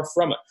 No, far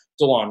from it.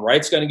 DeLon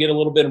Wright's going to get a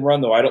little bit of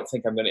run, though I don't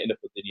think I'm going to end up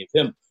with any of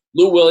him.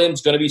 Lou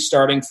Williams going to be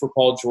starting for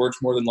Paul George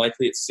more than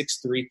likely at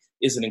 6'3",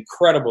 is an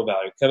incredible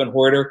value. Kevin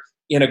Huerter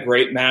in a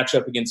great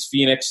matchup against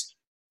Phoenix.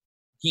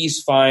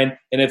 He's fine.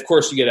 And, of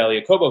course, you get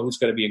Elliot Kobo, who's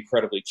going to be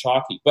incredibly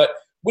chalky. But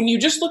when you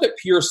just look at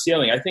pure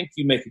ceiling, I think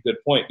you make a good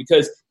point,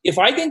 because if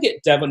I can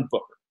get Devin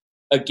Booker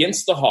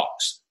against the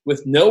Hawks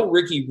with no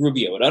Ricky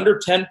Rubio at under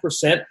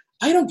 10%,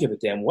 I don't give a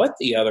damn what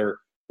the other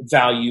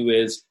value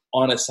is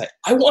on a site.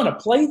 I want to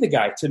play the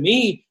guy. To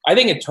me, I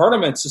think in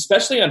tournaments,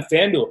 especially on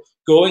FanDuel,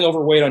 going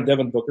overweight on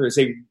Devin Booker is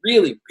a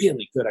really,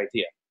 really good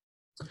idea.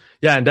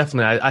 Yeah, and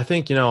definitely. I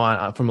think, from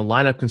a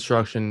lineup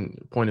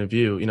construction point of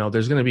view,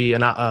 there's going to be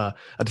a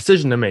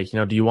decision to make.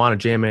 Do you want to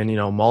jam in,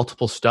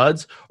 multiple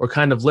studs, or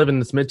kind of live in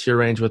this mid-tier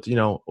range with,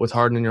 with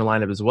Harden in your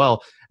lineup as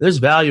well? There's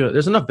value.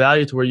 There's enough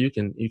value to where you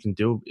can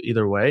do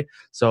either way.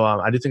 So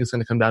I do think it's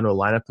going to come down to a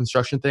lineup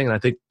construction thing. And I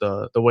think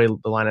the way the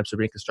lineups are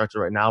being constructed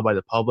right now by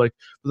the public,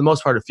 for the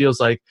most part, it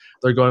feels like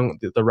they're going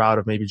the route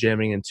of maybe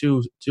jamming in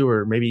two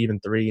or maybe even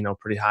 3,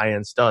 pretty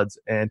high-end studs.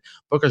 And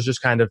Booker's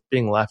just kind of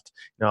being left,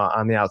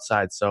 on the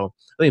outside. So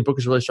I think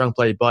Booker's a really strong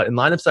play. But in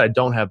lineups that I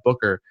don't have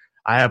Booker,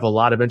 I have a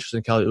lot of interest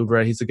in Kelly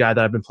Oubre. He's a guy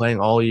that I've been playing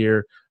all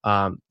year.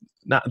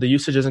 The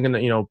usage isn't going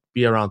to,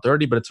 be around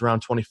 30, but it's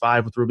around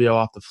 25 with Rubio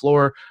off the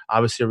floor.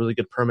 Obviously, a really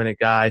good permanent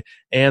guy,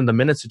 and the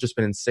minutes have just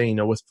been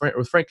insane. With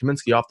Frank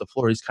Kaminsky off the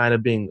floor, he's kind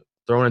of being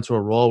thrown into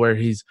a role where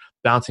he's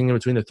bouncing in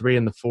between the 3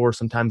 and the 4,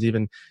 sometimes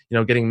even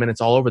getting minutes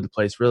all over the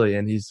place, really.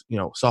 And he's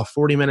saw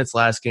 40 minutes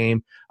last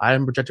game. I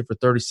am projected for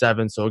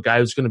 37, so a guy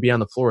who's going to be on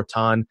the floor a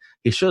ton.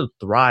 He should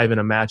thrive in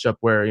a matchup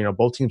where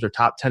both teams are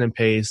top 10 in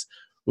pace.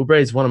 Oubre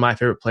is one of my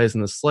favorite plays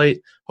in the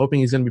slate.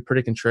 Hoping he's going to be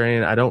pretty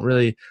contrarian. I don't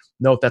really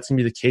know if that's going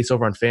to be the case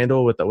over on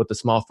FanDuel with the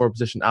small forward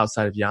position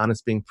outside of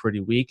Giannis being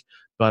pretty weak.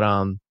 But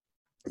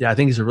I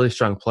think he's a really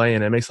strong play,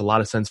 and it makes a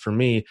lot of sense for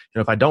me.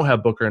 If I don't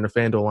have Booker in a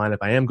FanDuel lineup,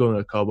 I am going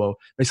to Kobo. It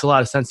makes a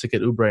lot of sense to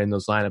get Oubre in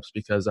those lineups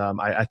because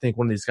I think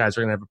one of these guys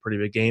are going to have a pretty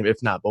big game,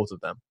 if not both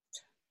of them.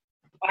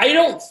 I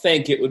don't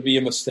think it would be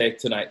a mistake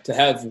tonight to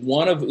have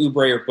one of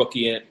Oubre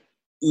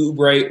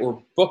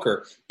or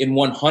Booker in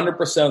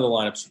 100% of the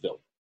lineups you build.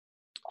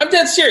 I'm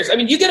dead serious. I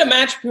mean, you get a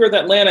matchup here with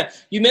Atlanta.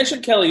 You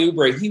mentioned Kelly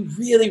Oubre. He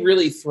really,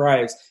 really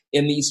thrives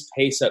in these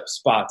pace-up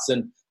spots.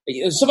 And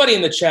somebody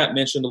in the chat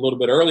mentioned a little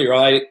bit earlier,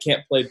 I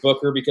can't play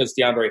Booker because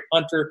DeAndre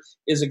Hunter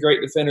is a great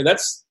defender.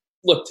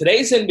 Look,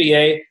 today's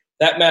NBA,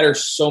 that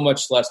matters so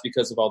much less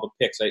because of all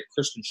the picks.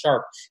 Christian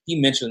Sharp, he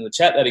mentioned in the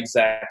chat that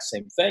exact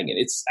same thing, and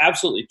it's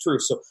absolutely true.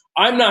 So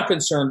I'm not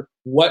concerned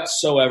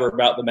whatsoever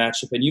about the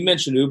matchup. And you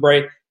mentioned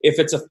Oubre. If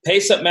it's a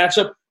pace-up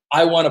matchup,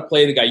 I want to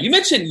play the guy. You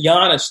mentioned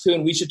Giannis, too,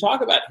 and we should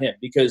talk about him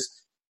because,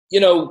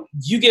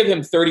 you give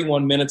him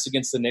 31 minutes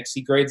against the Knicks.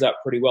 He grades out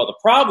pretty well. The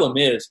problem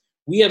is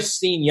we have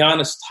seen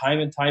Giannis time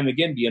and time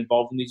again be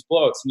involved in these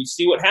blowouts. And you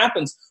see what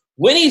happens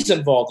when he's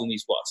involved in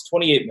these blowouts.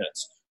 28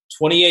 minutes,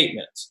 28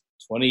 minutes,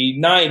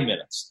 29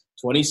 minutes,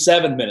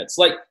 27 minutes.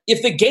 Like,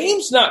 if the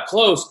game's not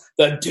close,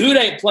 the dude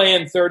ain't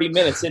playing 30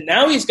 minutes. And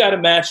now he's got a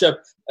matchup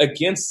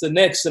against the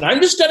Knicks. And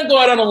I'm just going to go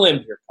out on a limb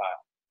here,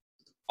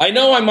 Kyle. I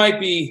know I might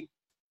be,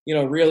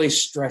 really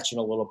stretching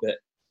a little bit.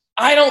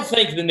 I don't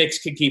think the Knicks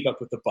can keep up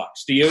with the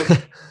Bucks. Do you?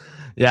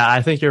 Yeah,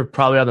 I think you're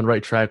probably on the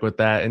right track with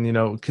that. And, when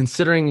you're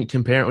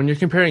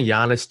comparing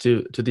Giannis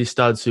to these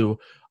studs who,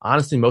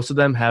 honestly, most of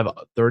them have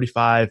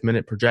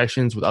 35-minute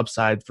projections with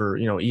upside for,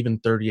 even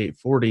 38,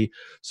 40.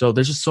 So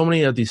there's just so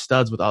many of these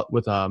studs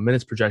with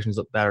minutes projections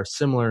that are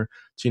similar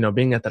to,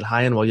 being at that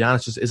high end, while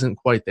Giannis just isn't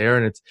quite there.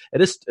 And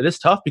it is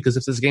tough, because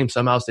if this game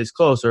somehow stays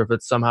close, or if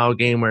it's somehow a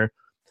game where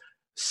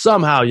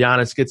somehow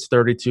Giannis gets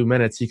 32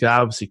 minutes, he could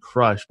obviously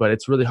crush. But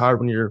it's really hard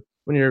when you're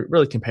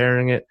really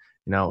comparing it.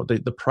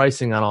 The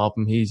pricing on all of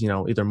them, he's,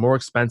 either more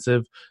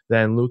expensive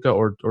than Luka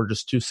or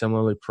just too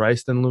similarly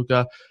priced than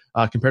Luka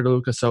compared to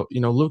Luka. So,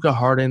 Luka,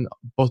 Harden,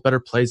 both better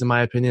plays in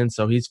my opinion.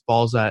 So he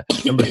falls at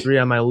number 3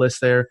 on my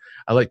list there.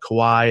 I like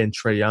Kawhi and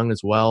Trae Young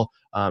as well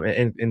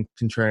in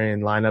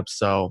contrarian lineups.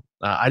 So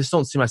I just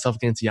don't see myself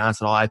against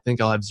Giannis at all. I think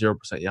I'll have 0%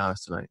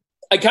 Giannis tonight.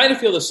 I kind of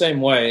feel the same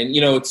way.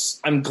 And,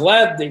 I'm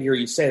glad to hear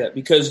you say that,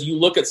 because you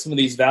look at some of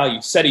these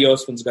values. Cedi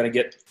Osman's going to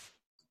get,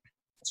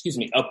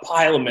 a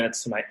pile of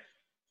minutes tonight.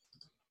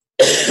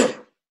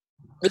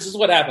 This is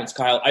what happens,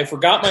 Kyle. I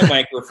forgot my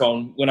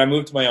microphone when I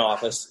moved to my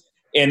office,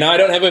 and now I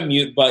don't have a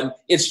mute button.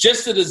 It's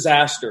just a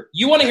disaster.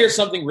 You want to hear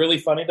something really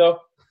funny, though?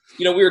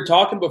 We were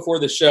talking before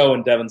the show,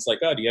 and Devin's like,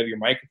 "Oh, do you have your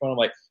microphone?" I'm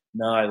like,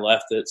 "No, I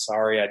left it.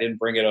 Sorry, I didn't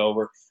bring it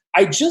over."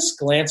 I just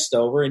glanced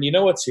over, and you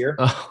know what's here?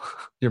 Oh,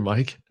 your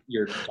mic?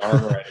 You're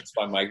darn right. It's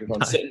my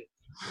microphone sitting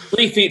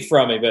 3 feet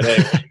from me, but hey,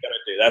 what are you going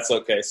to do? That's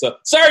okay. So,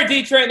 sorry,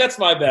 D-Train, that's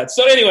my bad.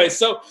 So, anyway,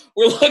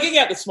 we're looking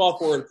at the small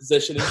forward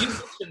position, and you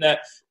mentioned that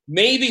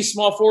maybe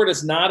small forward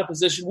is not a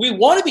position we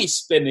want to be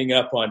spending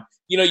up on.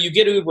 You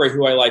get Oubre,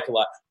 who I like a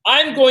lot.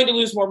 I'm going to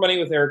lose more money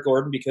with Eric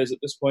Gordon, because at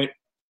this point,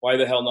 why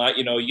the hell not?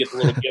 You get the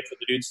little gift of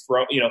the dudes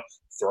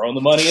throwing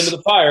the money into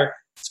the fire.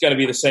 It's going to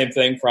be the same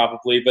thing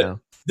probably. But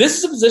This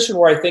is a position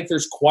where I think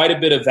there's quite a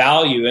bit of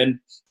value. And,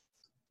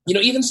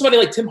 even somebody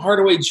like Tim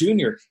Hardaway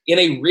Jr. in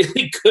a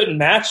really good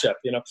matchup,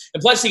 and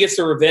plus he gets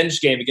the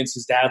revenge game against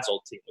his dad's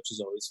old team, which is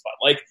always fun.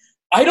 Like,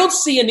 I don't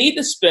see a need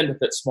to spend up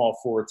at small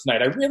forward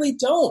tonight. I really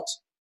don't.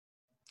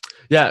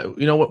 Yeah,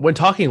 when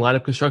talking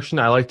lineup construction,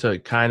 I like to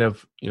kind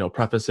of,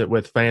 preface it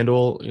with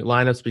FanDuel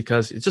lineups,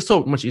 because it's just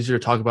so much easier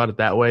to talk about it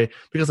that way.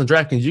 Because on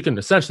DraftKings, you can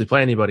essentially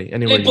play anybody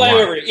anywhere you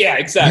want. Yeah,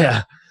 exactly.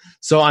 Yeah.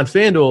 So on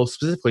FanDuel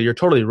specifically, you're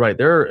totally right.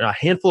 There are a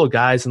handful of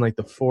guys in like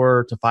the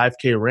 4 to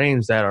 5K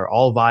range that are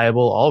all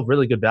viable, all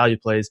really good value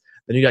plays.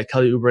 Then you got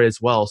Kelly Oubre as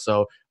well.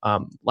 So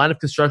lineup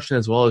construction,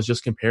 as well as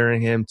just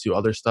comparing him to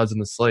other studs in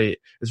the slate,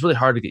 it's really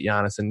hard to get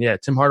Giannis. And yeah,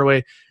 Tim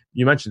Hardaway,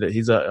 you mentioned it.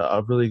 He's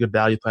a really good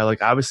value play.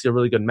 Like, obviously a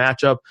really good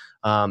matchup.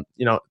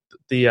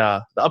 The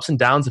ups and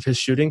downs of his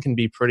shooting can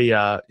be pretty,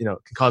 can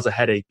cause a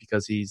headache,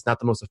 because he's not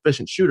the most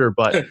efficient shooter,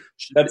 but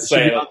it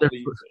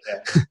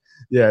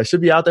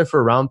should be out there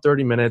for around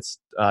 30 minutes,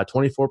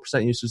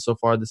 24% usage so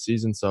far this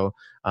season. So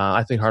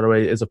I think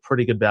Hardaway is a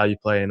pretty good value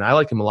play, and I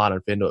like him a lot on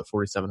FanDuel at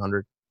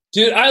 4,700.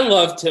 Dude, I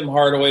love Tim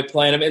Hardaway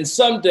playing him. And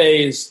some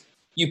days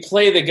you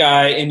play the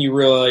guy and you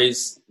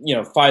realize,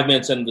 5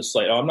 minutes into the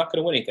slate, I'm not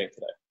going to win anything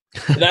today.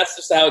 And that's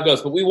just how it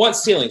goes. But we want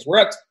ceilings. We're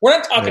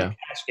not talking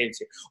cash games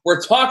here.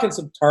 We're talking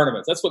some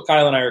tournaments. That's what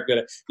Kyle and I are good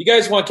at. If you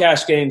guys want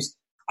cash games,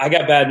 I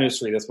got bad news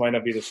for you. This might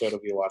not be the show to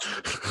be watching.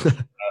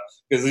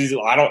 Because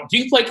do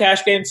you play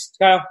cash games,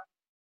 Kyle?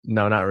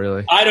 No, not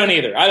really. I don't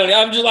either.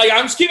 I'm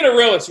just keeping it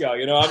real with y'all.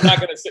 I'm not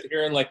going to sit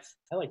here and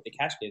I like the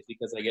cash games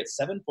because I get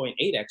 7.8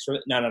 extra.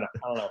 No. I don't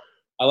know.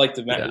 I like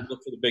to look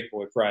for the big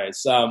boy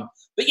prize. But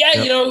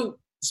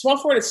small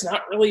forward, it's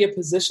not really a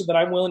position that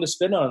I'm willing to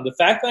spend on. The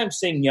fact that I'm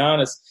seeing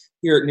Giannis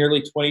here at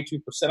nearly 22%,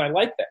 I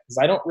like that, because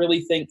I don't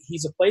really think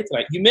he's a play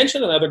tonight. You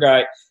mentioned another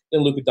guy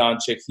in Luka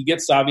Doncic. He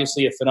gets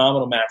obviously a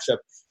phenomenal matchup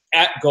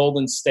at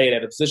Golden State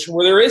at a position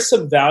where there is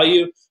some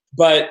value,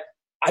 but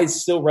I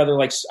still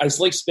like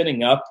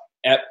spinning up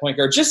at point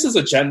guard. Just as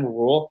a general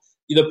rule,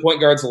 the point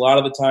guards, a lot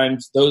of the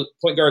times, those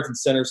point guards and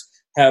centers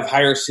have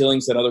higher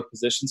ceilings than other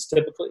positions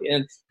typically.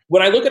 And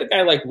when I look at a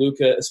guy like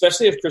Luka,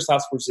 especially if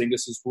Kristaps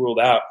Porzingis is ruled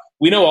out,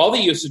 we know all the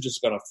usage is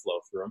going to flow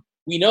through him.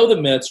 We know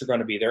the minutes are going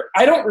to be there.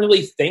 I don't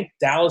really think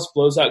Dallas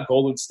blows out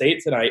Golden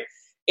State tonight.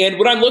 And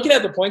when I'm looking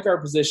at the point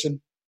guard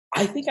position,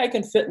 I think I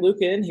can fit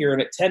Luka in here.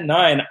 And at 10-9,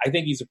 I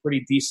think he's a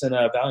pretty decent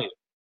value.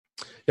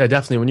 Yeah,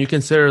 definitely. When you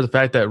consider the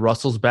fact that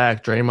Russell's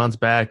back, Draymond's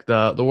back,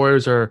 the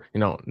Warriors are,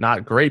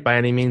 not great by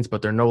any means,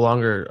 but they're no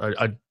longer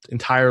a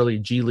entirely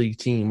G League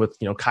team with,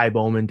 Kai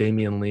Bowman,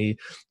 Damian Lee,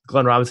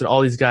 Glenn Robinson,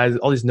 all these guys,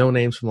 all these no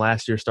names from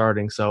last year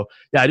starting. So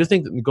yeah, I do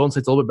think Golden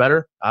State's a little bit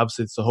better,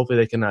 obviously. So hopefully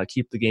they can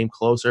keep the game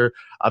closer.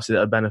 Obviously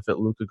that would benefit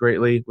Luka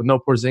greatly. With no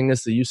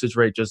Porzingis, the usage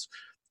rate just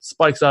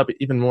spikes up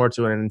even more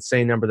to an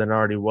insane number than it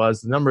already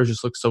was. The numbers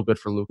just look so good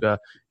for Luka.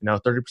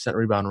 30%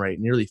 rebound rate,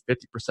 nearly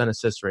 50%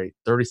 assist rate,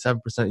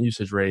 37%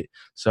 usage rate.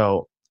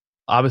 So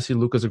obviously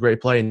Luka's a great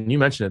play, and you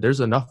mentioned it. There's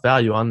enough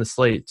value on the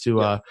slate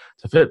to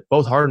fit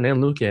both Harden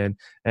and Luka in.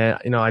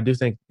 And I do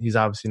think he's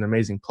obviously an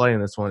amazing play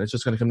in this one. It's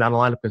just going to come down to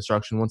lineup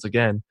construction once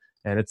again,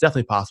 and it's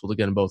definitely possible to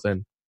get them both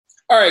in.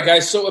 All right,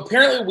 guys. So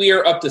apparently we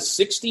are up to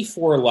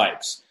 64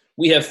 likes.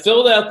 We have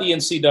filled out the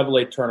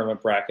NCAA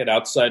tournament bracket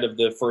outside of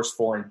the first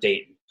 4 in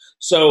Dayton.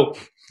 So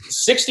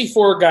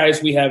 64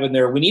 guys we have in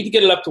there. We need to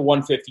get it up to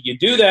 150. You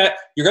do that,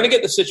 you're going to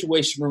get the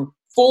Situation Room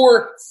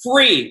for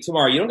free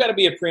tomorrow. You don't got to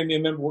be a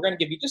premium member. We're going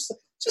to give you just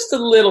a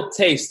little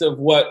taste of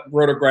what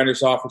Roto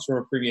Grinders offers from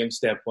a premium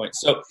standpoint.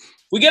 So if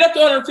we get up to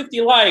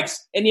 150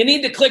 likes, and you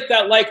need to click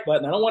that like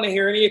button. I don't want to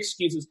hear any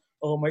excuses.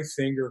 Oh, my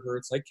finger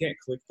hurts. I can't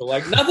click the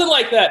like. Nothing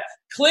like that.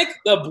 Click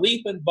the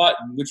bleeping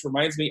button, which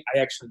reminds me, I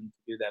actually need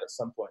to do that at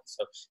some point.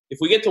 So if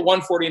we get to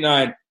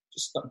 149,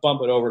 just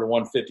bump it over to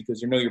 150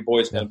 because your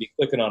boy's going to be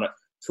clicking on it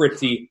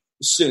pretty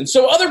soon.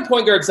 So other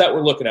point guards that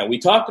we're looking at, we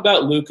talked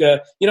about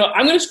Luka.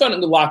 I'm just going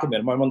to lock him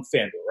in. I'm on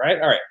FanDuel,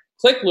 right? All right,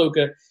 click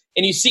Luka,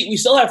 and you see we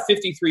still have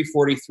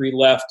 53.43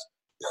 left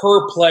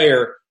per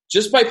player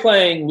just by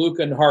playing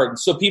Luka and Harden.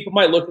 So people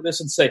might look at this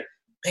and say,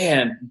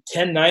 man,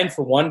 10-9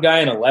 for one guy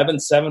and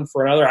 11-7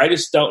 for another. I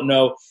just don't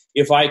know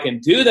if I can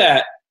do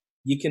that.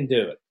 You can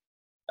do it,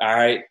 all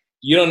right?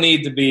 You don't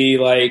need to be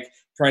like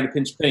trying to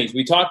pinch pennies.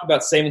 We talked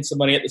about saving some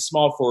money at the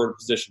small forward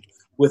position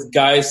with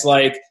guys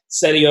like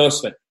Cedi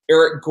Osman,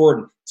 Eric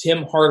Gordon,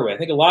 Tim Hardaway. I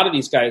think a lot of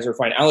these guys are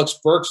fine. Alex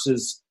Burks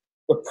is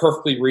a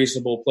perfectly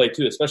reasonable play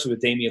too, especially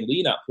with Damian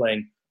Lee not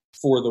playing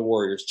for the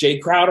Warriors. Jay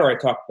Crowder I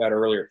talked about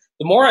earlier.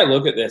 The more I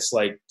look at this,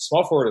 like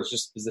small forward is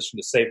just a position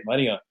to save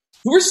money on.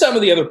 Who are some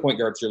of the other point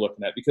guards you're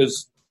looking at?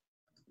 Because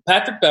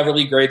Patrick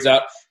Beverley grades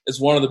out as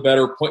one of the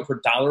better point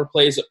per dollar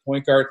plays at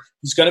point guard.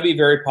 He's going to be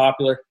very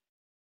popular.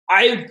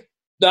 I'm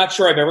not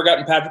sure I've ever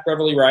gotten Patrick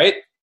Beverley right.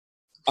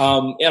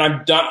 And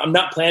I'm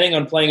not planning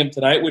on playing him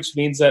tonight, which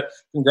means that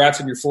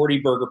congrats on your 40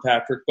 burger,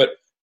 Patrick. But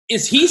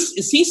is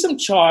he some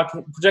chalk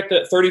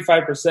projected at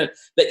 35%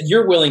 that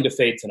you're willing to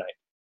fade tonight?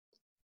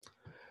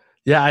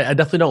 Yeah, I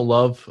definitely don't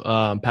love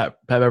Pat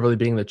Beverley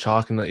being the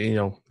chalk, and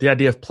the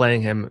idea of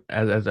playing him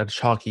as a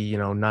chalky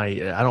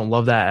night. I don't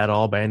love that at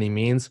all by any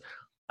means.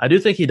 I do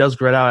think he does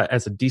grid out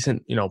as a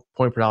decent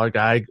point per dollar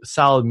guy,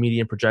 solid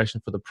median projection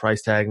for the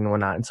price tag and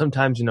whatnot. And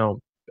sometimes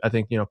I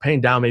think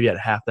paying down maybe at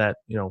half that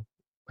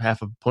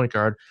half of point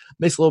guard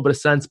makes a little bit of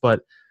sense. But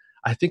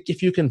I think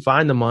if you can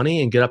find the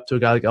money and get up to a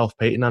guy like Elf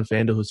Payton on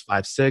FanDuel who's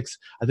 5'6",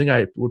 I think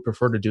I would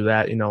prefer to do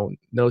that.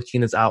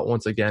 Ntilikina is out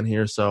once again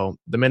here, so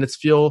the minutes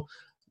feel.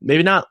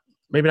 Maybe not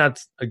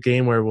a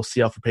game where we'll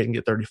see Elfrid Payton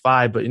get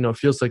 35, but, it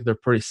feels like they're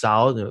pretty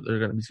solid. They're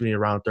going to be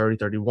around 30,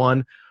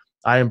 31.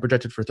 I am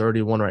projected for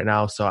 31 right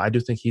now, so I do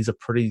think he's a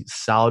pretty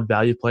solid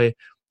value play.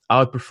 I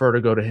would prefer to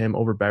go to him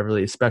over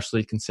Beverley,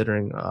 especially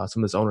considering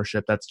some of this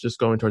ownership that's just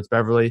going towards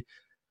Beverley.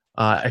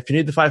 If you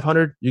need the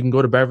 500, you can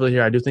go to Beverley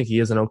here. I do think he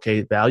is an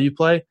okay value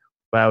play,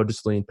 but I would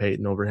just lean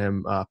Payton over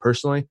him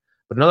personally.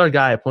 But another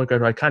guy at point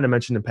guard who I kind of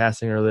mentioned in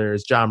passing earlier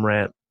is Ja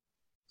Morant.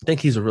 I think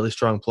he's a really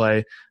strong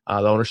play.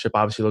 The ownership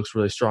obviously looks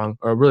really strong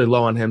or really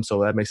low on him,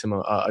 so that makes him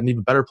an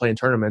even better play in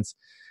tournaments.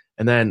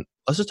 And then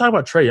let's just talk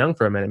about Trae Young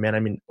for a minute, man.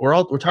 I mean, we're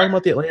talking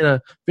about the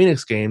Atlanta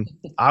Phoenix game.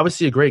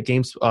 Obviously, a great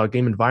game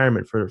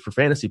environment for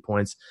fantasy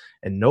points,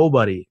 and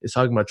nobody is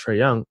talking about Trae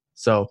Young.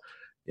 So,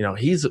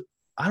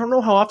 I don't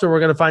know how often we're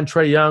going to find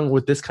Trae Young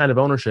with this kind of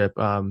ownership.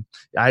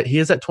 He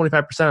is at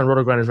 25% on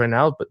Roto Grinders right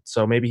now, but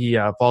so maybe he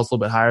falls a little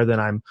bit higher than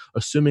I'm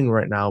assuming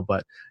right now.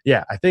 But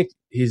yeah, I think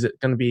he's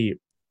going to be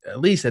at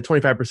least at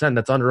 25%.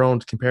 That's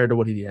under-owned compared to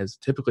what he has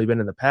typically been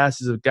in the past.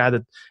 He's a guy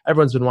that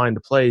everyone's been wanting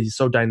to play. He's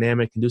so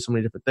dynamic and do so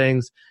many different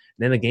things.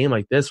 And in a game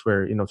like this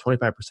where,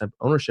 25%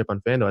 ownership on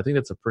FanDuel, I think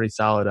that's a pretty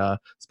solid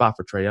spot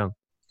for Trae Young.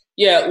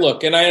 Yeah,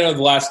 look, and I know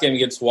the last game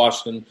against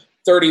Washington,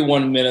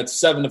 31 minutes,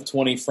 7 of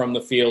 20 from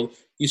the field.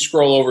 You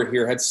scroll over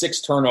here, had 6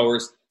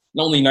 turnovers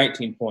and only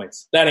 19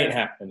 points. That ain't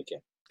happening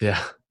again.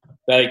 Yeah.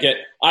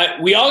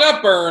 We all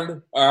got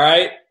burned, all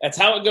right? That's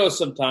how it goes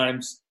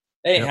sometimes.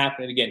 It ain't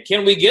happening again.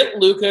 Can we get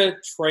Luka,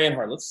 Trae, and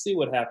Harden? Let's see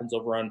what happens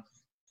over on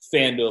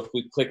FanDuel if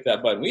we click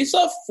that button. We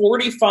saw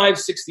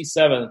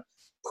 45.67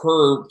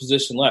 per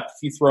position left.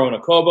 If you throw in a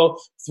Kobo,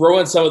 throw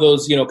in some of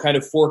those, kind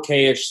of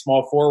 4K-ish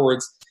small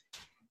forwards,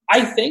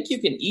 I think you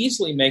can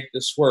easily make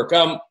this work.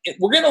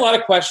 We're getting a lot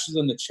of questions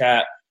in the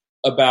chat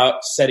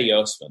about Cedi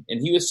Osman,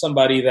 and he was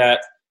somebody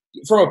that,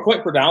 from a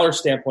point per dollar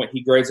standpoint,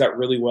 he grades out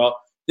really well.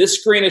 This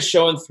screen is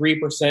showing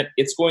 3%.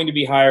 It's going to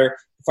be higher.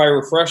 If I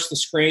refresh the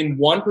screen,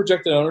 1,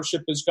 projected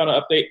ownership is going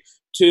to update.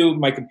 2,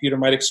 my computer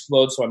might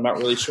explode, so I'm not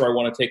really sure I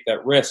want to take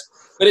that risk.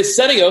 But is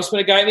Cedi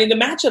Osman a guy? I mean, the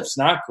matchup's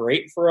not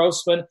great for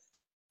Osman.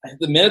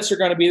 The minutes are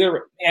going to be there.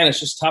 Man, it's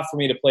just tough for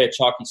me to play a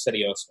chalky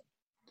Cedi Osman.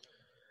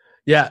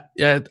 Yeah,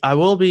 I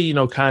will be,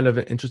 kind of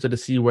interested to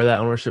see where that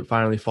ownership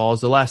finally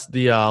falls. The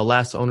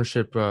last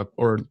ownership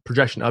or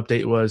projection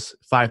update was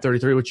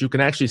 533, which you can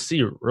actually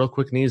see real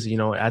quick and easy,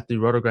 at the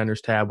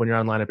RotoGrinders tab when you're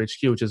on Lineup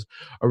HQ, which is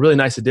a really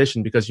nice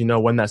addition because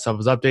when that stuff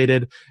is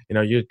updated,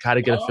 you kind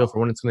of get a feel for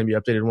when it's going to be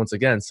updated once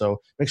again.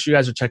 So make sure you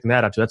guys are checking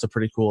that out too. That's a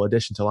pretty cool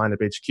addition to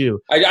Lineup HQ.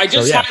 I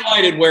just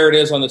highlighted where it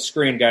is on the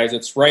screen, guys.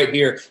 It's right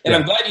here, and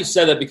I'm glad you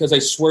said that because I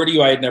swear to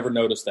you, I had never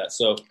noticed that.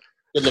 So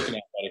good looking at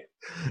it,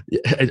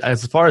 buddy.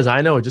 As far as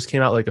I know, it just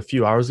came out like a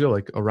few hours ago,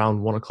 like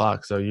around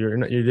 1:00. So you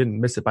didn't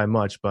miss it by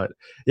much. But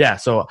yeah,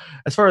 so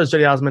as far as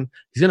Cedi Osman,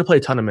 he's going to play a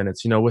ton of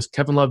minutes. With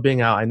Kevin Love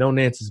being out, I know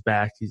Nance is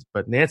back,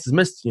 but Nance has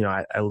missed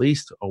at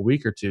least a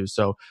week or two.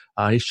 So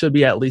he should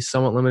be at least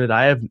somewhat limited.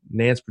 I have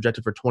Nance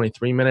projected for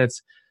 23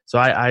 minutes. So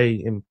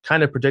I am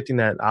kind of predicting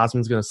that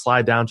Osman's going to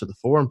slide down to the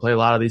 4 and play a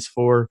lot of these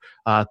 3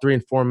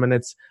 and 4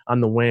 minutes on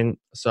the wing.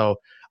 So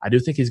I do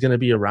think he's going to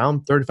be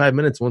around 35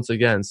 minutes once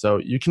again. So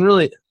you can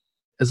really,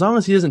 as long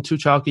as he isn't too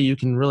chalky, you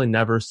can really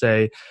never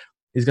say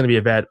he's going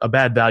to be a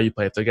bad value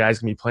play if the guy's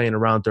going to be playing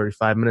around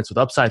 35 minutes with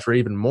upside for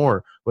even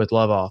more with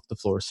Love off the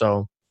floor.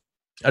 So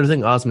I do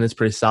think Osman is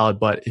pretty solid,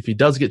 but if he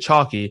does get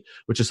chalky,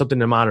 which is something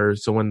to monitor,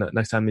 so when the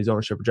next time these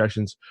ownership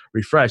projections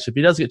refresh, if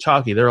he does get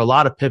chalky, there are a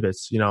lot of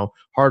pivots.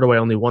 Hardaway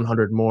only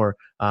 100 more.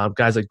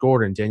 Guys like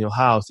Gordon, Daniel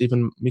House,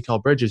 even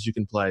Mikal Bridges you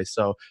can play.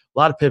 So a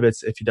lot of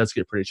pivots if he does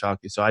get pretty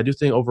chalky. So I do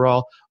think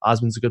overall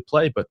Osman's a good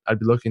play, but I'd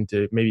be looking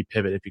to maybe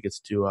pivot if he gets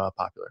too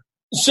popular.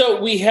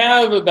 So we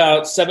have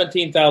about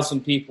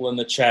 17,000 people in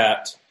the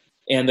chat,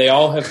 and they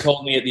all have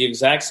told me at the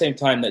exact same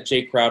time that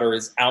Jay Crowder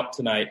is out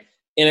tonight.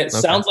 And it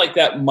sounds like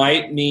that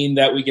might mean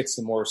that we get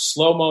some more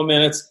slow-mo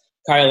minutes.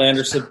 Kyle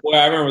Anderson, boy,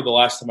 I remember the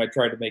last time I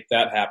tried to make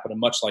that happen, and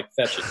much like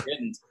Fetch, it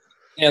didn't.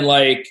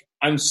 And,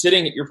 I'm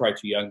sitting – you're probably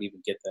too young to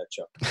even get that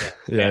joke.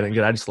 Yeah, I didn't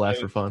get it. I just laughed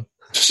for fun.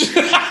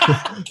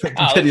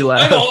 Did he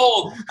laugh? I'm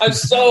old. I'm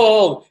so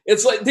old.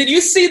 It's like – did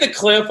you see the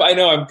clip? I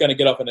know I'm going to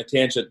get off on a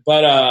tangent,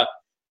 but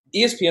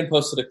ESPN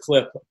posted a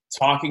clip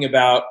talking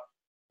about –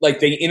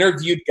 they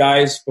interviewed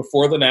guys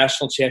before the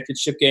national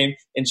championship game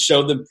and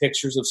showed them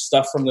pictures of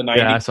stuff from the 90s.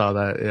 Yeah, I saw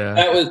that.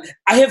 Yeah,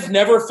 I have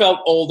never felt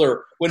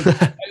older when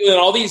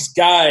all these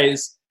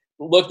guys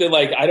looked at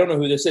I don't know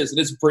who this is. It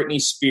is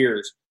Britney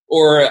Spears,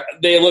 or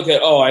they look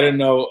at I don't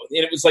know.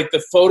 And it was like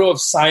the photo of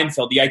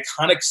Seinfeld, the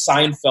iconic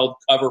Seinfeld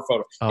cover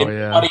photo. Oh and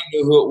yeah, nobody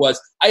knew who it was.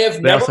 I have they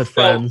never also felt.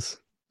 Friends.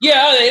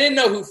 Yeah, they didn't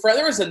know who.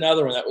 There was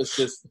another one that was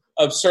just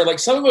absurd.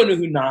 Some people knew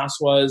who Nas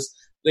was.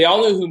 They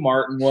all knew who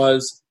Martin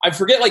was. I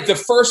forget, the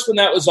first one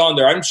that was on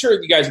there. I'm sure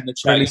you guys in the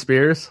chat. Britney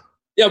Spears?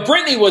 Yeah,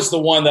 Britney was the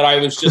one that I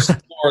was just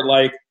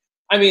more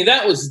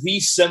that was the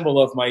symbol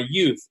of my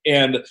youth.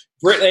 And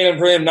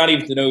Britney, not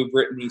even to know who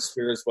Britney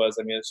Spears was.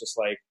 it's just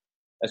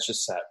that's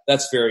just sad.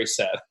 That's very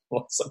sad.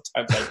 Well,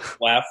 sometimes I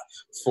laugh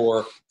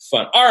for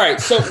fun. All right,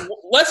 so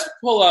let's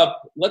pull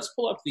up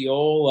the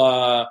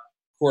old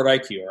Court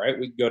IQ, all right?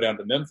 We can go down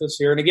to Memphis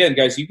here. And again,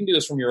 guys, you can do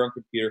this from your own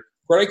computer.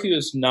 Court IQ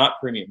is not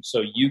premium,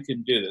 so you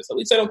can do this. At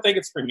least I don't think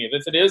it's premium.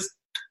 If it is,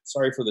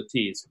 sorry for the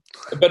tease.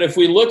 But if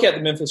we look at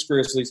the Memphis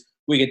Grizzlies,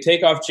 we can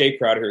take off Jay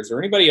Crowder. Is there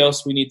anybody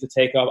else we need to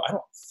take off? I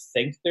don't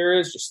think there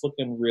is. Just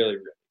looking really,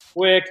 really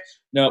quick.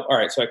 No. All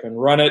right, so I can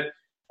run it.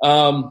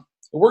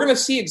 We're going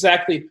to see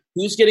exactly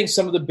who's getting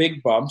some of the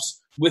big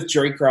bumps with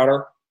Jay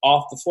Crowder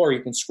off the floor.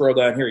 You can scroll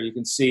down here. You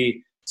can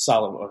see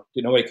Solomon.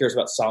 Nobody cares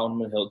about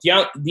Solomon Hill.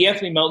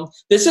 DeAnthony Melton.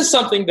 This is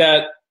something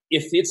that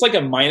if it's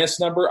a minus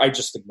number, I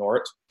just ignore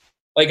it.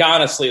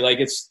 Honestly,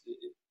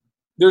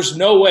 there's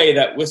no way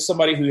that with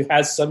somebody who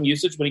has some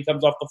usage when he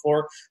comes off the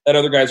floor, that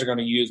other guys are going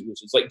to use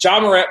usage.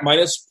 John Morant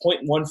minus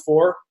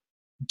 0.14,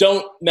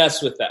 don't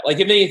mess with that. If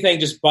anything,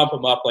 just bump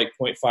him up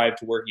 0.5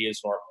 to where he is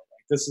normally.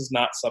 This is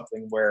not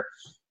something where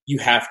you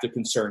have to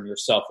concern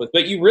yourself with.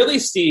 But you really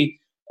see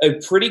a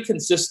pretty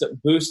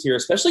consistent boost here,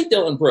 especially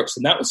Dylan Brooks.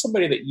 And that was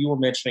somebody that you were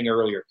mentioning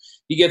earlier.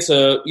 He gets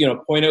a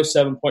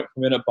 0.07 point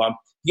per minute bump.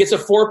 He gets a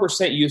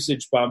 4%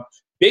 usage bump.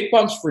 Big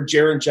bumps for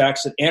Jaren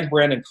Jackson and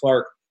Brandon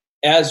Clark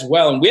as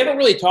well. And we haven't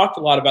really talked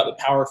a lot about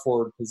the power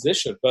forward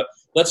position, but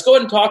let's go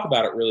ahead and talk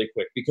about it really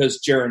quick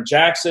because Jaren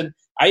Jackson,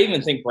 I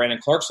even think Brandon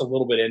Clark's a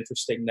little bit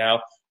interesting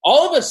now.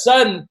 All of a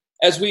sudden,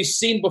 as we've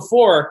seen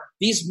before,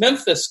 these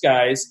Memphis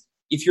guys,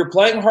 if you're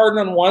playing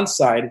Harden on one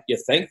side, you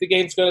think the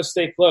game's going to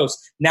stay close.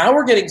 Now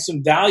we're getting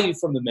some value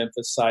from the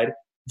Memphis side.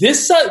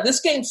 This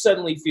game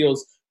suddenly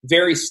feels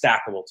very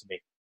stackable to me.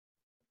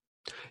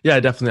 Yeah,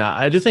 definitely.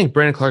 I do think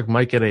Brandon Clark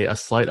might get a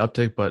slight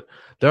uptick, but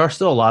there are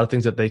still a lot of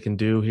things that they can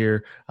do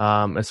here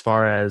as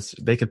far as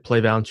they could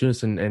play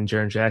Valanciunas and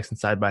Jaren Jackson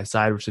side by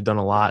side, which they've done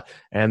a lot,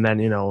 and then,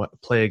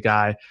 play a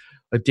guy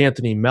like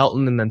D'Anthony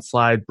Melton and then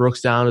slide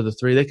Brooks down to the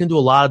 3. They can do a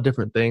lot of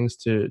different things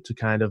to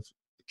kind of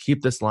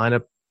keep this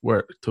lineup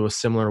to a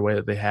similar way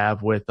that they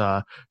have with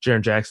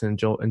Jaren Jackson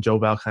and Joe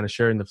Val kind of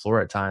sharing the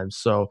floor at times.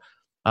 So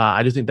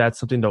I do think that's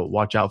something to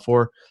watch out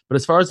for. But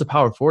as far as the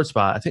power forward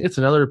spot, I think it's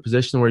another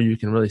position where you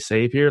can really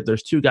save here.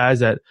 There's 2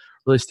 guys that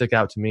really stick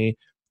out to me.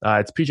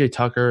 It's PJ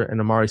Tucker and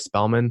Amari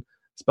Spellman.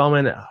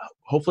 Spellman,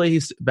 hopefully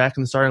he's back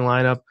in the starting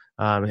lineup.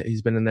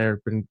 He's been in there.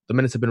 The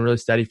minutes have been really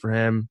steady for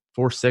him.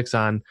 4.6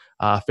 on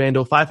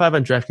FanDuel. 5.5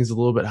 on DraftKings is a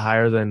little bit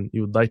higher than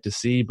you would like to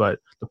see, but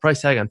the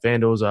price tag on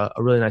FanDuel is a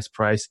really nice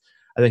price.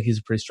 I think he's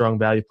a pretty strong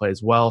value play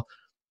as well.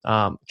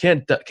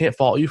 Can't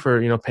fault you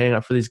for paying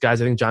up for these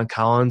guys. I think John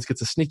Collins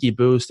gets a sneaky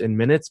boost in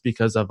minutes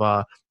because of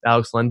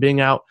Alex Len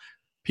being out.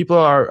 People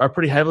are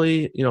pretty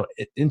heavily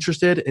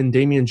interested in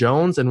Damian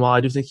Jones, and while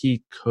I do think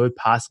he could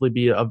possibly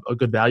be a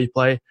good value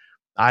play,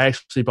 I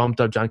actually bumped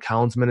up John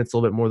Collins' minutes a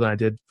little bit more than I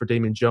did for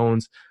Damian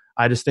Jones.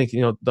 I just think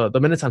the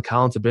minutes on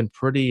Collins have been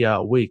pretty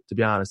weak, to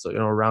be honest. So,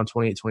 around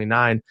 28,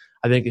 29.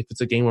 I think if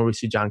it's a game where we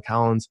see John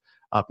Collins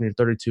up near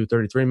 32,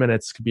 33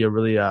 minutes, could be a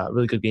really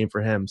good game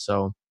for him.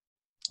 So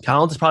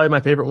Collins is probably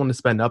my favorite one to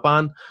spend up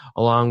on,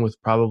 along with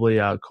probably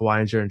Kawhi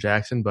and Jaren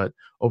Jackson. But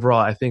overall,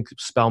 I think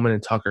Spellman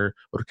and Tucker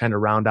would kind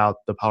of round out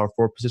the power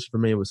forward position for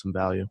me with some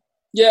value.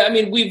 Yeah, I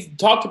mean, we've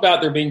talked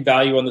about there being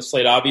value on the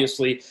slate.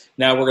 Obviously,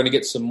 now we're going to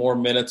get some more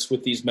minutes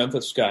with these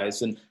Memphis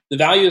guys. And the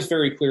value is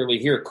very clearly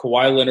here.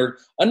 Kawhi Leonard,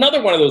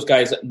 another one of those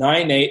guys at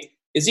 9.8.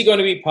 Is he going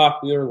to be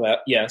popular?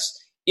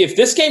 Yes. If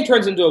this game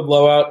turns into a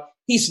blowout,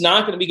 he's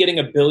not going to be getting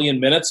a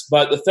billion minutes.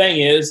 But the thing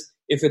is,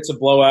 if it's a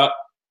blowout,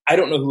 I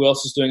don't know who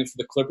else is doing it for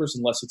the Clippers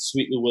unless it's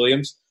Sweet Lou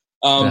Williams.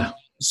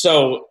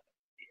 So,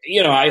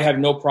 I have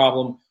no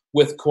problem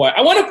with Kawhi.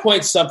 I want to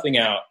point something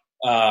out.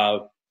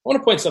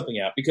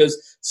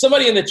 Because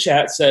somebody in the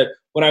chat said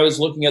when I was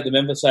looking at the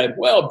Memphis side,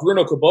 well,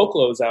 Bruno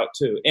Caboclo is out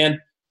too. And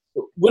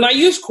when I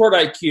use Court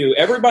IQ,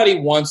 everybody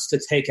wants to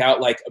take out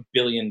like a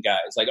billion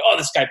guys. Like, oh,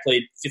 this guy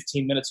played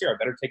 15 minutes here, I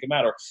better take him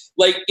out. Or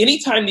like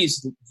anytime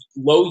these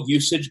low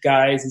usage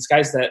guys, these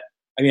guys that,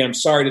 I'm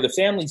sorry to the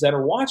families that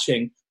are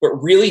watching, but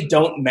really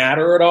don't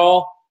matter at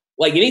all.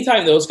 Like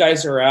anytime those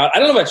guys are out, I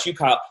don't know about you,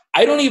 Kyle,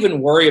 I don't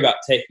even worry about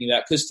taking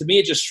that because to me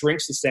it just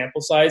shrinks the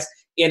sample size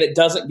and it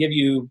doesn't give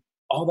you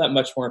all that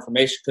much more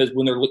information because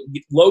when they're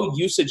low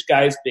usage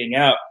guys being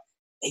out,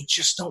 they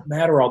just don't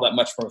matter all that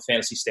much from a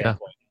fantasy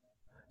standpoint.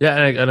 Yeah,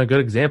 and a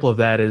good example of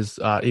that is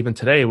even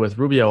today with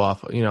Rubio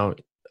off.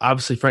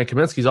 Obviously Frank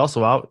Kaminsky's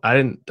also out. I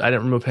didn't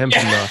remove him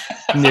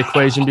from the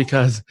equation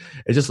because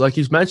it's just like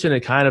you mentioned,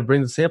 it kind of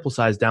brings the sample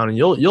size down, and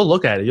you'll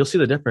look at it, you'll see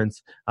the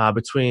difference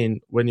between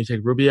when you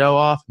take Rubio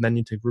off and then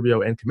you take Rubio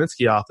and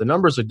Kaminsky off. The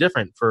numbers are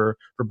different for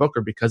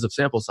Booker because of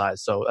sample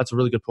size. So that's a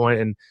really good point,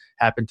 and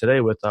happened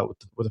today with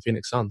the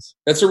Phoenix Suns.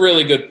 That's a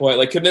really good point.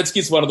 Like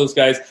Kaminsky's one of those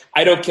guys.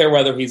 I don't care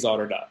whether he's on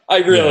or not. I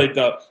really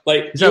don't.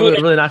 Like he's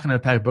really not going to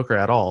impact Booker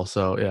at all.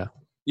 So yeah.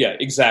 Yeah,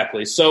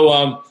 exactly.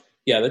 So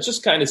that's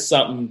just kind of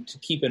something to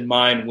keep in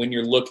mind when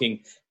you're looking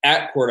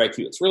at Court IQ.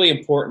 It's really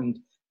important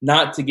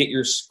not to get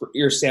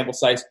your sample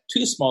size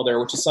too small there,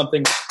 which is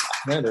something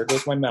 – man, there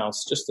goes my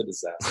mouse. Just a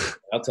disaster.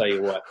 I'll tell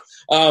you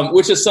what.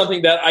 Which is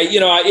something that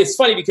it's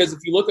funny because if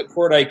you look at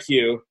Court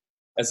IQ,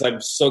 as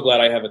I'm so glad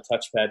I have a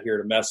touchpad here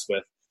to mess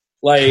with,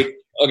 like,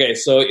 okay,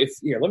 so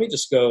let me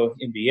just go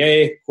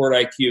NBA, Court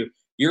IQ.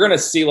 You're going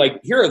to see,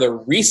 like, here are the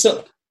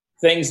recent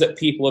things that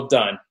people have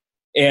done.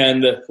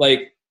 And,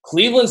 like,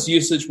 Cleveland's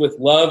usage with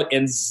Love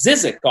and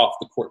Zizic off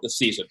the court this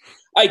season.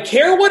 I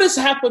care what has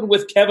happened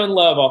with Kevin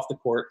Love off the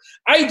court.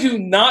 I do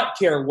not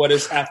care what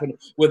has happened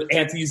with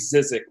Ante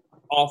Zizic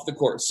off the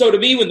court. So to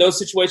me, when those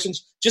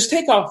situations, just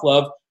take off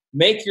Love,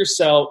 make your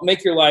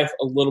life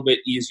a little bit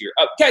easier.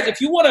 Guys,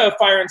 if you want to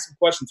fire in some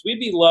questions, we'd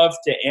be love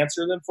to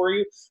answer them for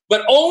you,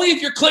 but only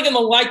if you're clicking the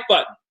like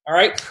button. All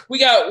right, we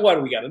got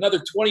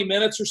another 20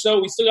 minutes or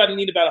so. We still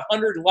need about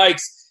 100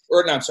 likes,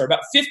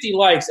 about 50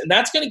 likes, and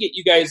that's going to get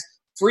you guys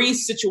free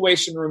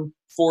Situation Room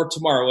for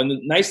tomorrow. And the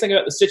nice thing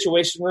about the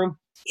Situation Room,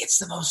 it's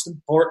the most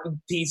important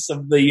piece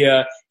of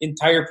the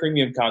entire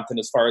premium content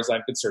as far as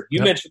I'm concerned.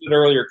 You mentioned it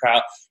earlier,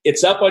 Kyle.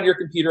 It's up on your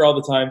computer all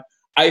the time.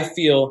 I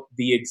feel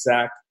the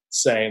exact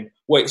same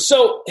way.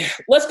 So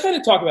let's kind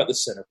of talk about the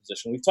center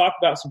position. We've talked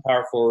about some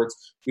power forwards.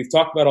 We've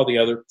talked about all the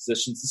other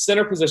positions. The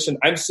center position,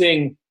 I'm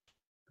seeing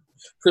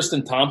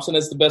Tristan Thompson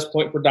as the best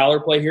point per dollar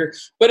play here.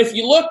 But if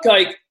you look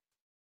like,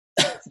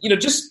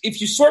 just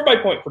if you sort by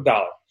point per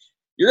dollar,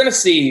 you're going to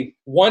see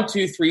 1,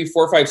 2, 3,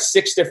 4, 5,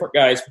 6 different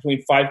guys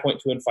between 5.2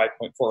 and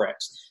 5.4x.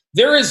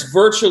 There is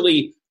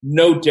virtually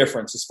no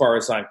difference as far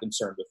as I'm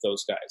concerned with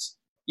those guys.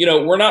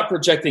 We're not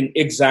projecting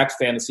exact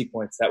fantasy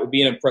points. That would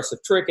be an impressive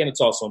trick, and it's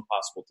also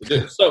impossible to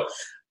do. So,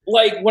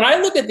 like, when I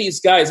look at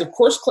these guys, of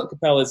course, Clint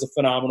Capella is a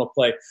phenomenal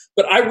play,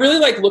 but I really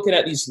like looking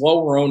at these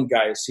lower-owned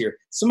guys here.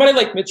 Somebody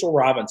like Mitchell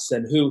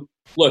Robinson, who,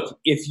 look,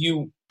 if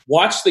you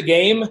watch the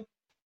game,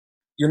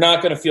 you're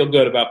not going to feel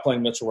good about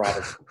playing Mitchell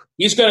Robinson.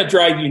 He's going to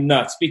drive you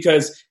nuts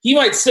because he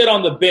might sit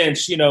on the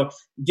bench,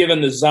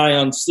 giving the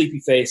Zion sleepy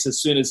face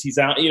as soon as he's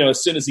out,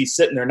 as soon as he's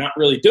sitting there not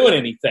really doing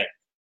anything.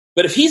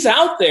 But if he's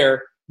out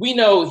there, we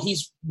know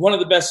he's one of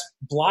the best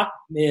block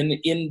men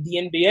in the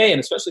NBA, and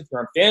especially if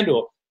you're on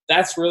FanDuel,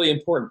 that's really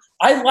important.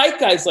 I like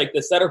guys like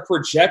this that are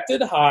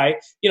projected high.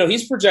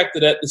 He's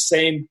projected at the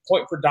same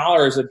point per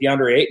dollar as a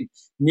DeAndre Ayton,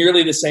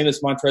 nearly the same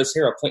as Montrezl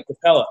Harrell, Clint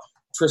Capella,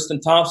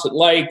 Tristan Thompson.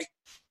 Like,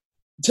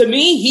 to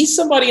me, he's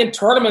somebody in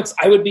tournaments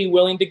I would be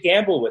willing to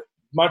gamble with.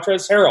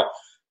 Montrezl Harrell.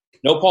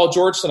 No Paul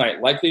George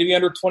tonight. Likely to be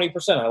under 20%.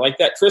 I like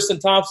that. Tristan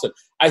Thompson.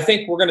 I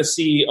think we're going to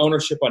see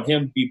ownership on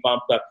him be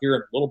bumped up here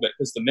in a little bit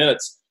because the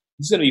minutes,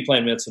 he's going to be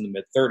playing minutes in the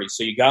mid-30s,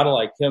 so you got to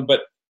like him.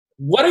 But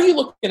what are you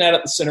looking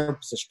at the center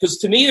position? Because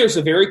to me, there's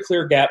a very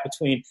clear gap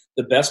between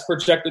the best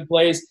projected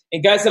plays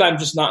and guys that I'm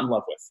just not in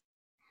love with.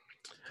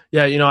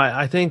 Yeah,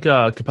 I think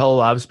Capella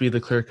will obviously be the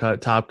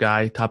clear-cut top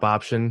guy, top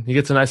option. He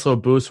gets a nice little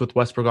boost with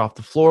Westbrook off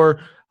the floor,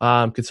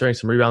 considering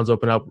some rebounds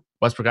open up.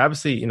 Westbrook,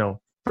 obviously,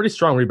 pretty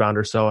strong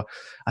rebounder. So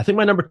I think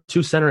my number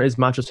 2 center is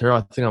Montrezl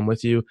Harrell. I think I'm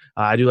with you.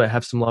 I do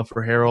have some love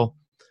for Harrell.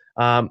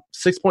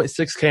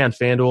 6.6K on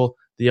FanDuel.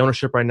 The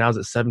ownership right now is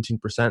at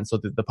 17%, so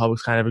the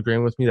public's kind of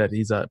agreeing with me that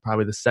he's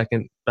probably the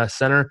second best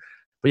center.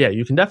 But yeah,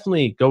 you can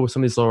definitely go with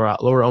some of these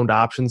lower owned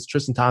options.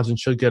 Tristan Thompson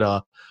should get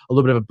a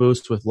little bit of a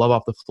boost with love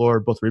off the floor,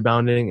 both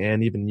rebounding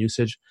and even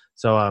usage.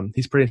 So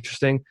he's pretty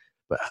interesting.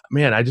 But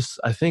man, I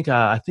think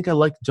I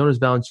like Jonas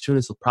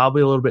Valanciunas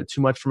probably a little bit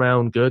too much for my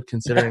own good,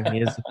 considering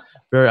he is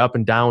very up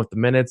and down with the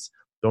minutes.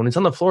 But when he's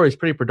on the floor, he's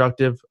pretty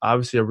productive.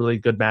 Obviously, a really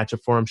good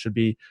matchup for him. Should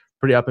be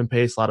pretty up in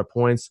pace, a lot of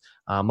points,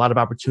 a lot of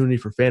opportunity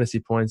for fantasy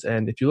points.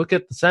 And if you look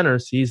at the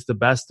centers, he's the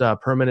best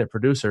per minute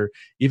producer,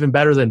 even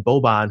better than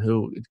Boban,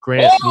 who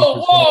Grant.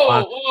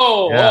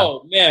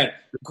 Whoa, man.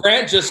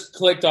 Grant just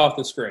clicked off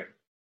the screen.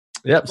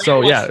 Yep.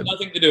 Grant wants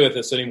nothing to do with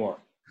this anymore.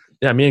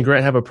 Yeah, me and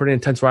Grant have a pretty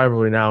intense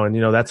rivalry now, and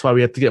that's why we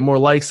have to get more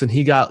likes than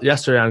he got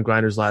yesterday on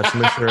Grinders Live. So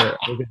make sure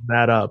we're getting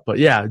that up. But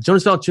yeah,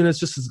 Jonas Valanciunas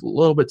just is a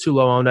little bit too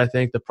low owned. I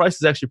think the price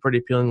is actually pretty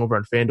appealing over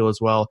on FanDuel as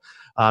well.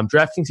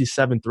 DraftKings he's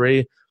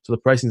 7.3, so the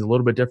pricing is a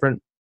little bit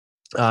different,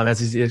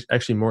 as he's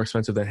actually more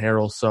expensive than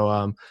Harrell.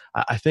 So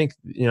I think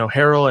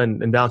Harrell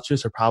and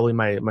Valanciunas are probably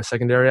my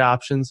secondary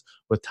options,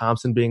 with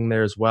Thompson being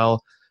there as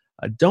well.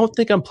 I don't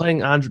think I'm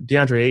playing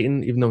DeAndre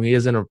Ayton, even though he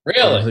is in a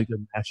really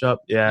good matchup.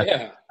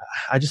 Yeah.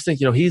 I just think,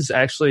 he's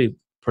actually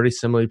pretty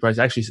similarly priced.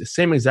 Actually,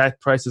 same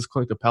exact price as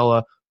Clint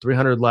Capella,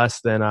 $300 less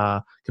than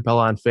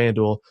Capella on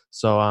FanDuel.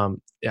 So,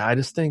 I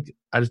just don't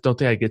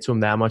think I get to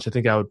him that much. I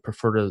think I would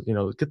prefer to,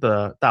 get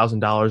the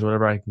 $1,000,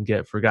 whatever I can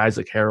get for guys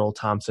like Harrell,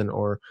 Thompson,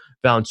 or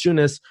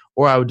Valanciunas,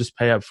 or I would just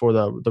pay up for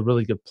the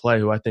really good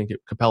play, who I think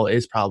Capella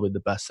is probably the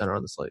best center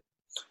on the slate.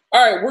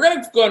 All right, we're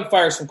going to go and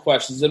fire some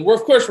questions, and we're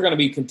going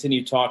to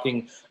continue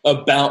talking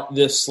about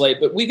this slate.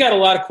 But we got a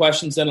lot of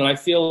questions in, and I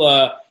feel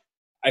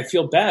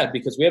bad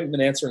because we haven't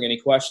been answering any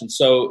questions.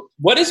 So,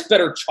 what is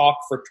better chalk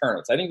for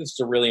tournaments? I think this is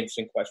a really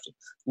interesting question.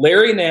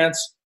 Larry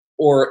Nance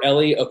or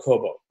Eli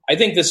Okobo? I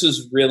think this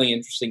is really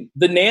interesting.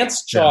 The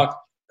Nance chalk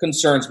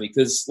concerns me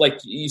because, like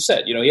you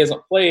said, he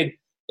hasn't played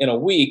in a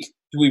week.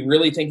 Do we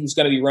really think he's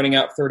going to be running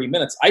out 30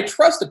 minutes? I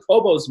trust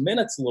Okobo's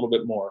minutes a little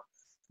bit more,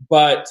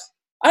 but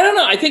I don't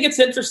know. I think it's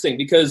interesting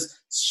because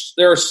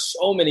there are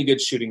so many good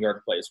shooting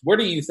guard plays. What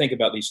do you think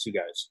about these two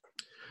guys?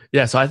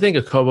 Yeah, so I think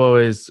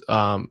Okobo is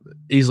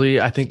easily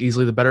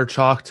the better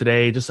chalk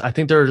today. I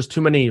think there are just too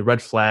many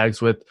red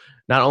flags with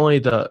not only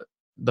the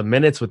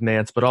minutes with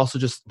Nance, but also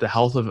just the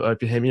health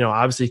of him.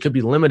 Obviously he could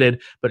be limited,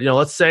 but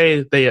let's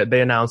say they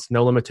announce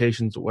no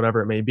limitations,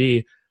 whatever it may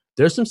be.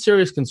 There's some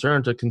serious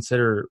concern to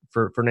consider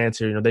for Nance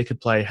here. They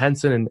could play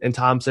Henson and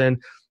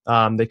Thompson.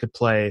 They could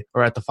play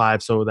or at the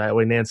 5, so that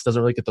way Nance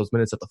doesn't really get those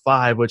minutes at the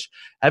 5, which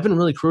have been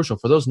really crucial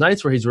for those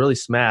nights where he's really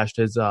smashed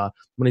his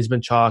when he's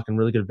been chalk and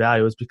really good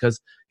value, is because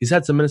he's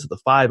had some minutes at the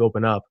 5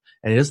 open up,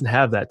 and he doesn't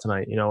have that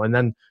tonight. And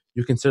then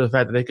you consider the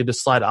fact that they could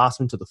just slide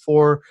Osman to the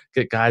 4,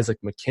 get guys like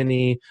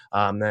McKinney,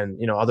 then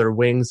other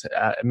wings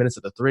at minutes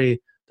at the 3.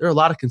 There are a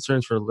lot of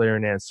concerns for Larry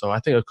Nance, so I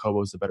think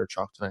Okobo is the better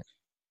chalk tonight.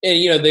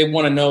 And, they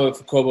want to know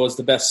if Okobo is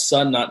the best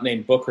son not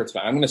named Booker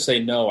tonight. I'm going to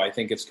say no. I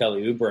think it's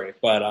Kelly Oubre,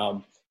 but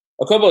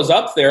Okobo's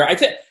up there.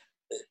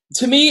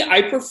 To me,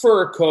 I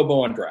prefer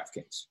Okobo on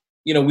DraftKings.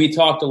 We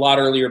talked a lot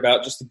earlier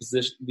about just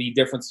the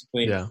difference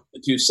between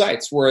the two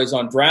sites. Whereas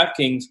on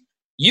DraftKings,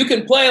 you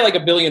can play like a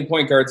billion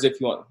point guards if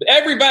you want.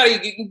 Everybody,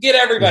 you can get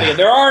everybody. Yeah.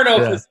 There are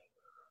no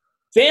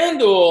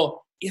FanDuel.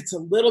 It's a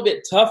little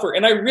bit tougher,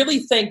 and I really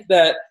think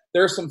that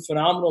there are some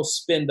phenomenal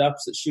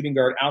spin-ups at shooting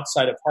guard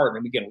outside of Harden.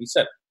 And again, we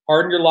said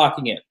Harden, you're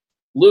locking in.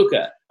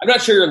 Luka, I'm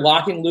not sure you're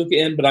locking Luka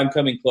in, but I'm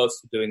coming close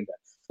to doing that.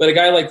 But a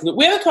guy like Lou,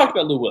 we haven't talked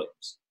about Lou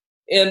Williams,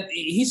 and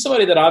he's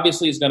somebody that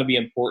obviously is going to be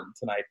important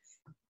tonight.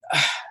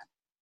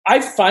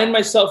 I find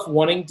myself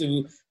wanting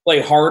to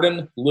play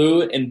Harden,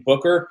 Lou, and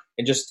Booker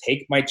and just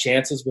take my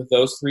chances with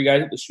those 3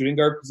 guys at the shooting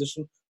guard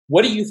position.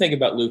 What do you think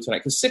about Lou tonight?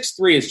 Because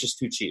 6'3" is just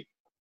too cheap.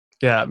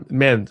 Yeah,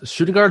 man,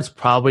 shooting guard's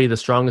probably the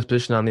strongest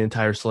position on the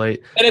entire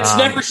slate. And it's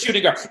never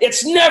shooting guard.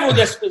 It's never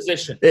this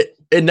position.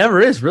 It never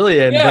is,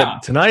 really. And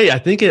but tonight, I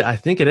think it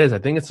is. I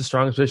think it's the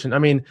strongest position. I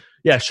mean,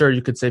 yeah, sure,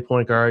 you could say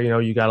point guard.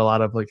 You got a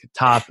lot of like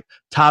top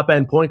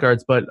end point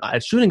guards, but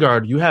at shooting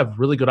guard, you have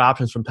really good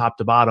options from top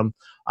to bottom.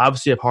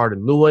 Obviously, you have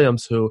Harden, Lou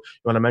Williams, who you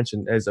want to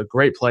mention is a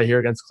great play here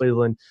against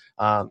Cleveland.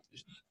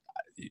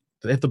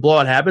 if the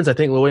blowout happens, I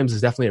think Lou Williams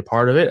is definitely a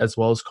part of it, as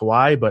well as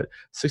Kawhi. But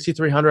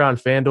 6,300 on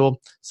FanDuel,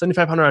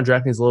 7,500 on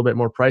DraftKings is a little bit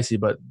more pricey,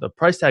 but the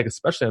price tag,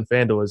 especially on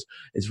FanDuel,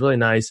 is really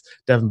nice.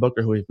 Devin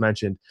Booker, who we've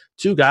mentioned,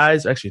 three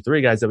guys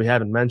that we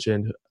haven't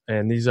mentioned,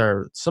 and these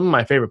are some of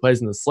my favorite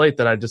plays in the slate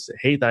that I just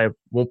hate that I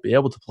won't be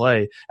able to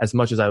play as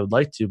much as I would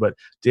like to. But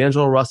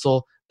D'Angelo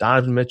Russell,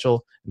 Donovan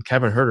Mitchell, and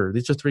Kevin Huerter.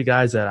 These are three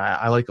guys that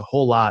I like a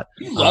whole lot.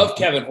 You love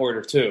Kevin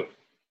Huerter too.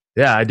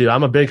 Yeah, I do.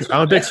 I'm a big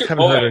Kevin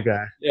Huerter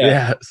guy.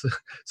 Yeah.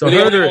 So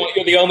you're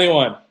the only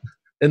one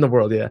in the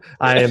world. Yeah,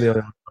 I am the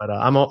only one. But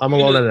I'm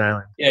alone on an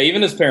island. Yeah,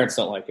 even his parents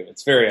don't like him.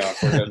 It's very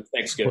awkward on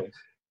Thanksgiving.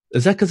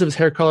 Is that because of his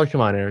hair color?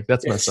 Come on, Eric.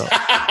 That's messed up.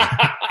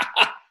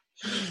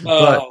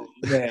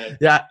 Man.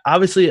 Yeah,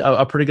 obviously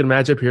a pretty good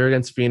matchup here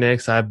against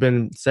Phoenix. I've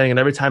been saying it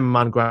every time I'm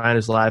on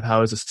Grinders Live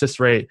how his assist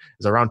rate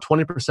is around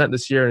 20%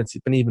 this year, and it's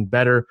been even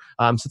better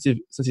since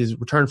he's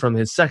returned from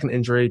his second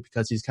injury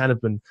because he's kind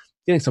of been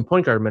getting some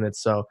point guard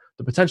minutes. So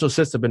the potential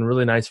assists have been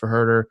really nice for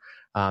Huerter.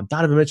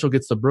 Donovan Mitchell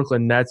gets the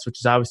Brooklyn Nets, which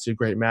is obviously a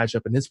great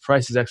matchup, and his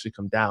price has actually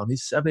come down.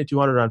 He's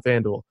 7,200 on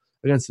FanDuel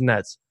against the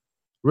Nets.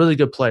 Really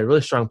good play,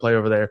 really strong play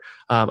over there.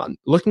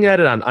 Looking at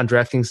it on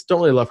DraftKings,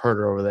 don't really love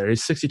Huerter over there.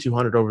 He's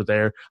 6,200 over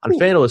there. On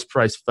FanDuel, his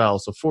price fell,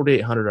 so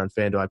 4,800 on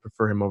FanDuel. I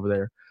prefer him over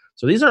there.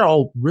 So these are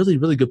all really,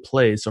 really good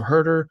plays. So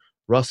Huerter,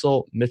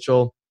 Russell,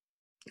 Mitchell,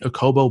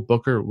 Okobo,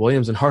 Booker,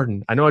 Williams, and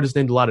Harden. I know I just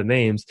named a lot of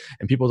names,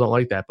 and people don't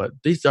like that, but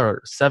these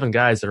are 7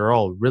 guys that are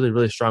all really,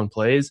 really strong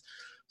plays.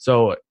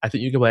 So I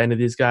think you can play any of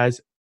these guys.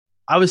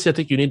 Obviously, I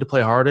think you need to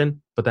play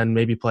Harden, but then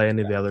maybe play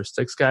any of the other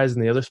 6 guys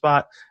in the other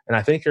spot. And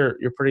I think you're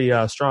pretty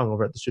strong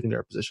over at the shooting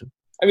guard position.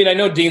 I mean, I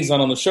know Dean's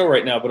not on the show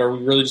right now, but are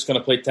we really just going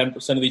to play 10%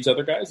 of these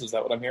other guys? Is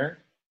that what I'm hearing?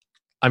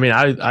 I mean,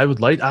 I would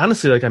like,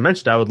 honestly, like I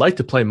mentioned, I would like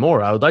to play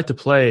more. I would like to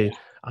play,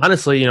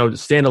 honestly,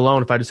 stand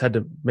alone. If I just had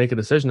to make a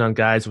decision on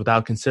guys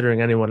without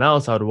considering anyone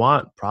else, I would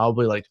want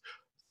probably like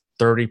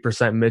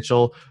 30%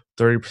 Mitchell,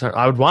 30%.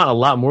 I would want a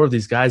lot more of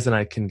these guys than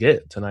I can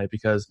get tonight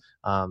because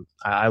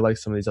I like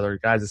some of these other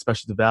guys,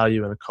 especially the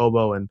value in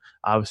Okobo and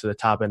obviously the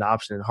top end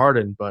option in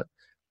Harden. But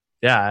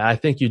yeah, I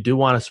think you do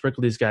want to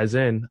sprinkle these guys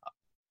in,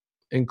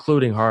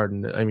 including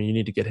Harden. I mean, you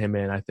need to get him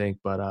in, I think.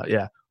 But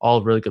yeah,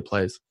 all really good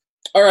plays.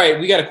 All right,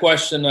 we got a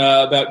question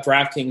about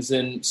DraftKings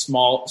in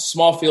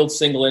small field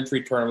single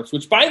entry tournaments,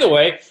 which, by the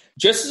way,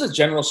 just as a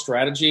general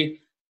strategy,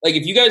 like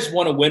if you guys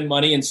want to win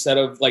money instead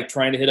of like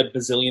trying to hit $1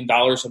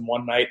 bazillion in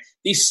one night,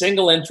 these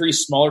single entry,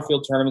 smaller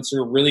field tournaments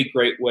are a really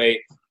great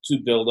way to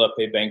build up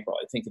a bankroll.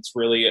 I think it's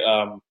really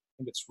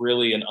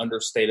an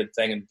understated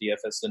thing in the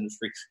DFS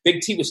industry.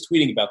 Big T was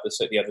tweeting about this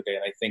the other day,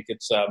 and I think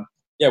it's I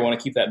want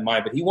to keep that in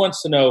mind. But he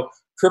wants to know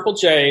Triple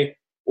J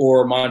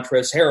or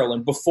Montrezl Harrell.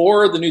 And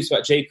before the news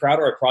about Jay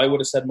Crowder, I probably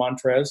would have said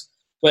Montrez.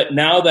 But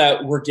now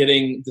that we're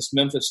getting this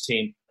Memphis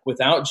team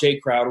without Jay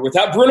Crowder,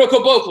 without Bruno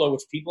Caboclo,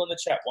 which people in the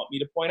chat want me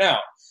to point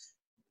out,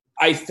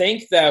 I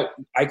think that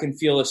I can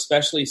feel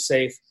especially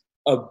safe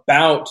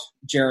about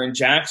Jaren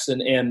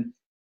Jackson. And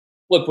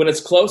look, when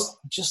it's close,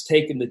 just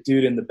taking the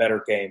dude in the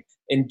better game.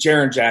 And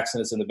Jaren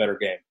Jackson is in the better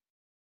game.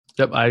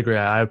 Yep, I agree.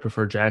 I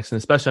prefer Jackson,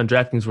 especially on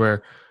DraftKings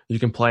where you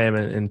can play him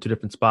in 2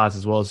 different spots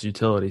as well as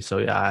utility. So,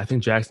 yeah, I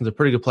think Jackson's a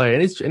pretty good player,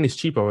 and he's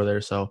cheap over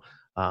there. So,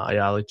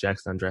 yeah, I like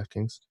Jackson on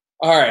DraftKings.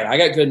 All right, I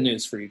got good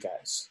news for you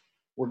guys.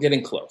 We're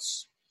getting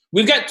close.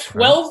 We've got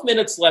 12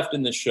 minutes left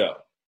in the show.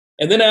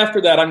 And then after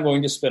that, I'm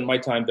going to spend my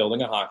time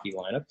building a hockey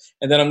lineup.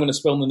 And then I'm going to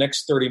spend the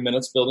next 30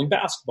 minutes building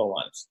basketball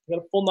lineups. I've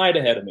got a full night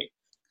ahead of me.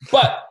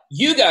 But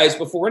you guys,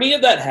 before any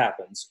of that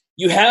happens,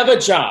 you have a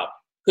job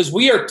because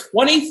we are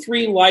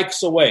 23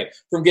 likes away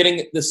from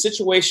getting the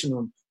Situation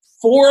Room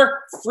for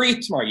free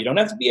tomorrow. You don't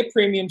have to be a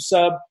premium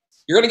sub.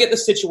 You're going to get the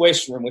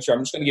Situation Room, which I'm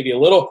just going to give you a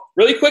little,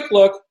 really quick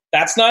look.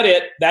 That's not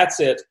it. That's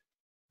it.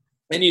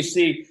 And you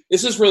see,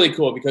 this is really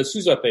cool because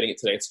who's updating it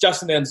today? It's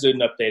Justin Van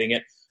Zuden updating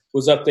it.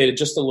 Was updated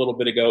just a little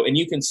bit ago. And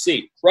you can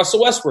see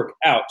Russell Westbrook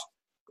out.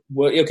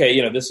 Well, okay,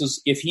 this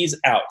is if he's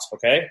out,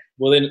 okay?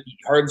 Well, then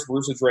Harden's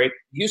usage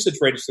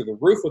rate is through the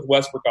roof with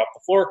Westbrook off the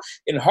floor,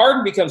 and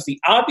Harden becomes the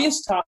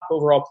obvious top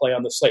overall play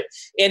on the slate.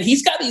 And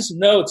he's got these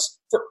notes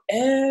for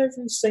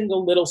every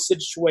single little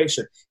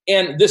situation.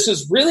 And this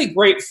is really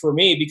great for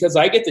me because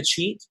I get to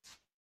cheat.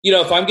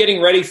 If I'm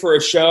getting ready for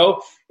a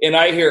show and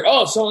I hear,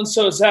 oh,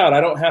 so-and-so's out,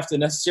 I don't have to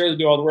necessarily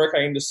do all the work.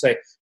 I can just say,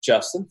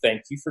 Justin,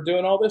 thank you for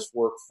doing all this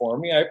work for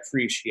me. I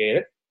appreciate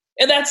it.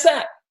 And that's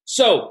that.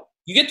 So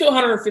you get to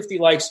 150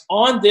 likes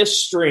on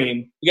this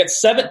stream. We got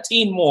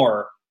 17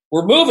 more.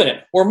 We're moving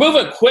it. We're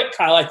moving quick,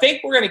 Kyle. I think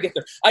we're going to get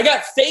there. I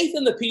got faith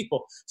in the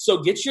people.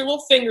 So get your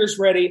little fingers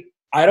ready.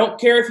 I don't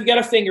care if you got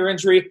a finger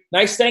injury.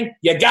 Nice thing,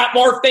 you got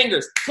more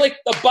fingers. Click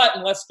the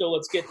button. Let's go.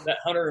 Let's get to that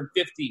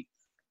 150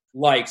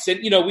 likes. And,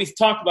 we've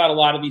talked about a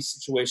lot of these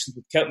situations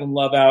with Kevin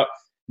Love out.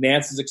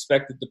 Nance is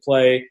expected to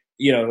play.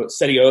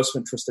 Seti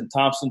Osman, Tristan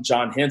Thompson,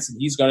 John Henson.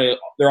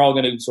 They're all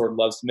going to absorb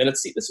Love's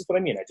minutes. See, this is what I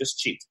mean. I just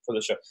cheat for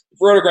the show.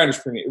 Roto Grinders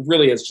Premium, it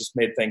really has just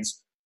made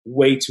things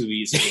way too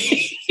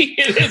easy.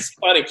 It is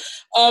funny.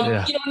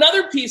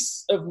 Another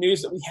piece of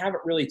news that we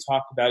haven't really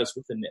talked about is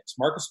with the Knicks.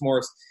 Marcus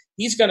Morris,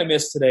 he's going to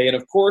miss today. And,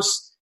 of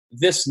course,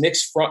 this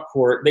Knicks front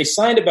court. They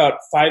signed about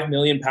 $5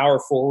 million power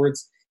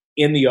forwards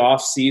in the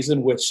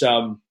offseason, which,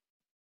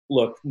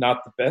 look,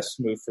 not the best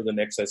move for the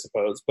Knicks, I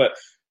suppose. But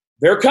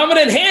they're coming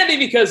in handy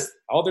because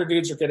all their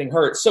dudes are getting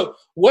hurt. So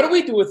what do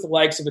we do with the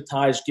likes of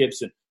Taj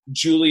Gibson,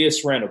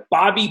 Julius Randle,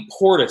 Bobby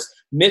Portis,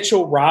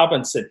 Mitchell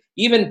Robinson,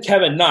 even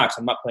Kevin Knox?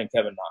 I'm not playing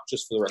Kevin Knox,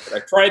 just for the record.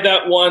 I tried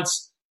that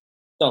once.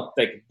 Don't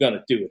think I'm going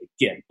to do it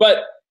again.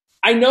 But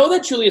I know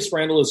that Julius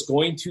Randle is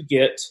going to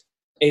get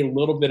a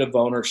little bit of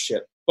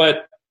ownership.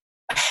 But,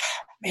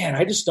 man,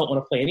 I just don't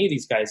want to play any of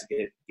these guys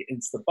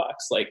against the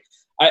Bucks. Like,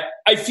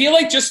 I feel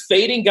like just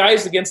fading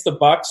guys against the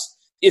Bucks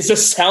is a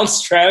sound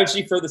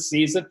strategy for the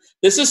season.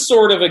 This is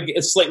sort of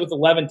a slate with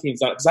 11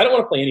 teams on it because I don't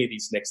want to play any of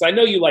these Knicks. I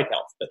know you like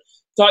Elf, but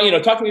talk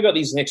to me about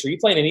these Knicks. Are you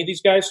playing any of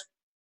these guys?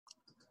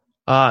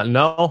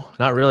 No,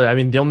 not really. I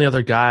mean, the only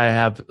other guy I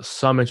have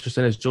some interest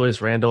in is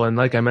Julius Randle. And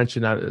like I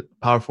mentioned,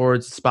 power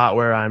forward's a spot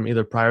where I'm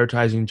either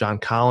prioritizing John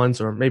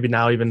Collins or maybe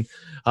now even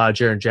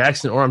Jaren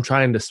Jackson, or I'm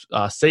trying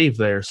to save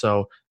there.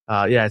 So,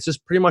 it's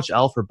just pretty much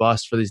Elf or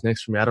bust for these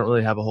Knicks for me. I don't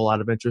really have a whole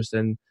lot of interest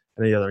in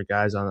any other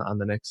guys on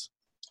the Knicks.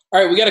 All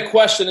right, we got a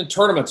question in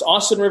tournaments: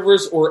 Austin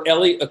Rivers or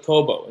Eli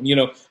Okobo?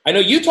 And I know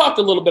you talked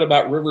a little bit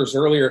about Rivers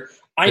earlier.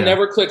 I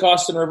never click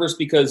Austin Rivers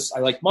because I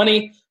like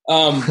money,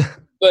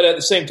 but at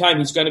the same time,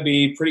 he's going to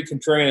be pretty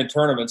contrarian in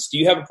tournaments. Do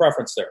you have a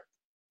preference there?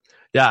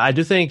 Yeah, I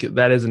do think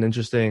that is an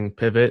interesting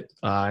pivot,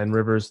 and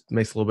Rivers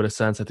makes a little bit of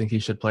sense. I think he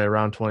should play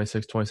around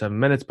 26, 27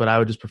 minutes, but I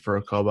would just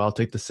prefer Okobo. I'll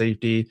take the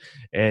safety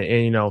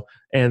and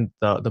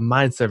the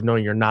mindset of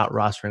knowing you're not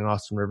rostering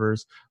Austin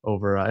Rivers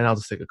over, and I'll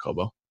just take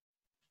Okobo.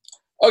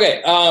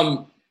 Okay,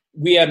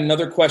 we had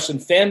another question.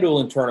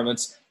 FanDuel in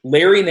tournaments,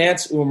 Larry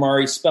Nance,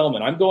 Omari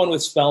Spellman. I'm going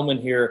with Spellman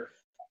here.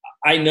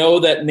 I know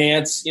that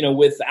Nance,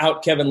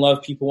 without Kevin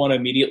Love, people want to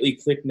immediately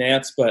click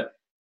Nance, but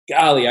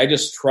golly, I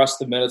just trust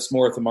the minutes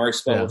more with Omari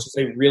Spellman, which is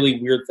a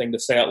really weird thing to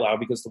say out loud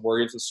because the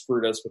Warriors have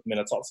screwed us with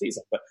minutes all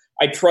season. But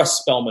I trust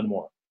Spellman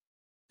more.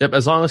 Yep,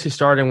 as long as he's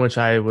starting, which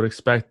I would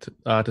expect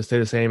to stay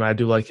the same, I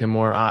do like him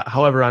more.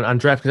 However, on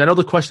DraftKings, I know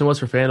the question was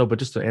for FanDuel, but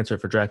just to answer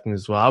it for DraftKings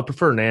as well, I would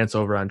prefer Nance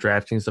over on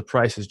DraftKings. The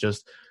price is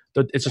just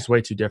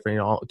way too different,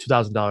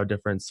 $2,000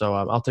 difference. So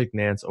I'll take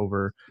Nance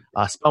over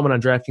Spellman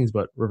on DraftKings,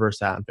 but reverse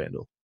that on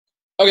FanDuel.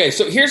 Okay,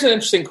 so here's an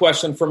interesting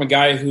question from a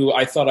guy who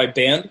I thought I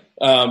banned,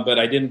 but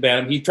I didn't ban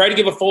him. He tried to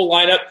give a full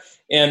lineup,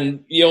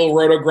 and the old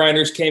Roto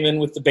Grinders came in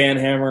with the ban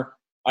hammer.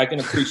 I can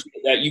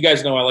appreciate that. You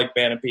guys know I like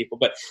banning people,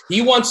 but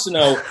he wants to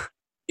know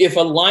if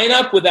a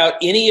lineup without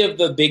any of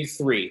the big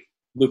three,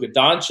 Luka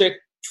Doncic,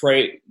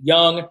 Trae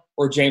Young,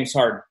 or James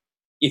Harden,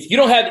 if you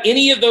don't have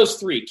any of those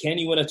three, can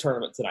you win a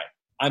tournament tonight?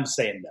 I'm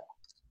saying no.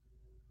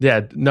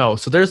 Yeah, no.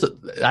 So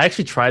I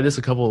actually tried this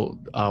a couple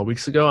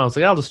weeks ago. I was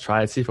like, I'll just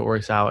try it, see if it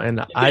works out.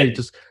 And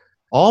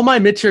all my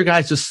mid-tier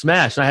guys just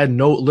smashed. And I had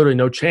literally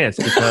no chance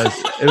because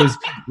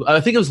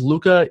I think it was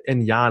Luka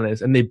and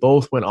Giannis, and they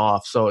both went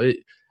off. So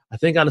I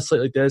think on a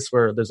slate like this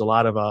where there's a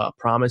lot of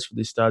promise for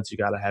these studs, you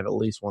got to have at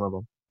least one of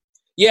them.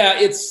 Yeah,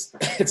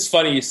 it's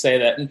funny you say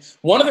that. And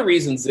one of the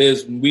reasons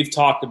is, we've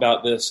talked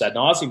about this ad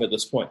nauseum at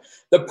this point,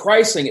 the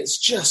pricing is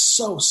just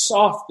so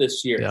soft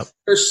this year. Yep.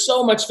 There's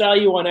so much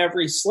value on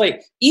every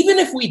slate. Even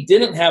if we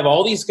didn't have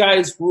all these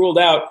guys ruled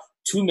out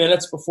 2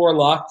 minutes before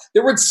lock,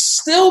 there would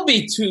still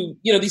be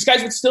these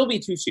guys would still be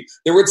too cheap.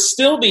 There would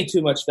still be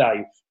too much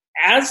value.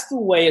 As the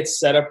way it's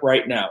set up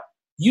right now,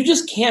 you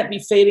just can't be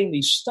fading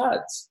these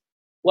studs.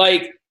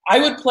 Like, I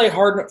would play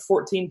Harden at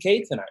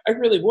 $14K tonight. I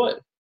really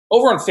would.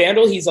 Over on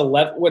FanDuel, he's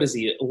 11. What is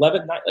he?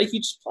 11.9. Like, you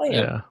just play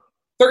him. Yeah.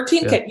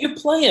 13K. Yeah. You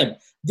play him.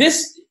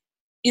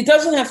 It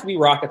doesn't have to be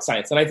rocket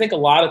science. And I think a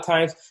lot of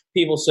times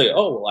people say,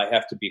 "Oh, well, I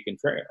have to be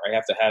contrarian. Or I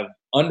have to have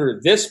under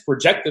this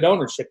projected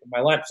ownership in my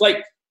life." It's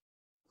like,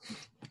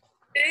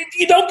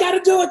 you don't got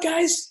to do it,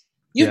 guys.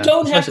 You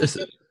don't have to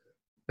do it.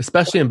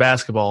 Especially in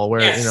basketball,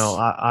 where Yes.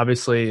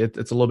 obviously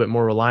it's a little bit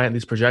more reliant.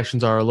 These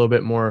projections are a little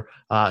bit more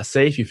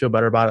safe. You feel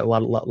better about it. A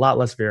lot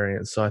less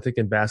variance. So I think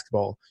in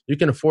basketball, you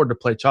can afford to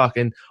play chalk.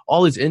 And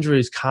all these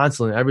injuries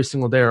constantly, every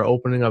single day, are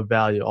opening up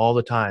value all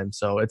the time.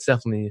 So it's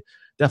definitely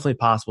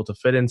possible to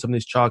fit in some of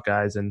these chalk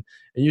guys, and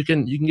you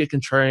can get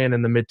contrarian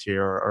in the mid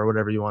tier or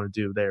whatever you want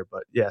to do there.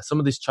 But yeah, some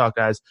of these chalk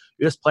guys,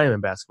 you just play them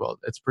in basketball.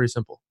 It's pretty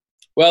simple.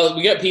 Well,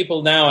 we got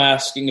people now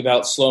asking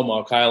about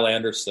slow-mo, Kyle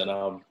Anderson.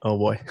 Oh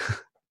boy.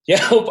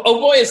 Yeah, oh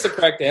boy is the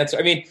correct answer.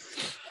 I mean,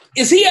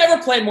 is he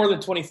ever playing more than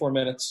 24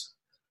 minutes?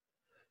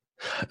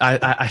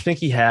 I think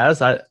he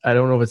has. I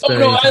don't know if it's been.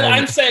 No,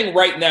 I'm saying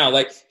right now.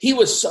 Like, he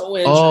was so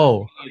injured at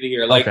the beginning of the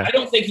year. Like, okay. I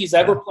don't think he's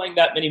ever playing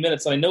that many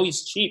minutes. And I know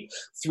he's cheap.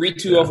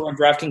 3.2 over on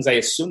DraftKings. I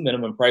assume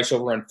minimum price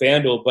over on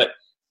FanDuel. But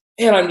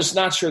man, I'm just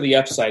not sure the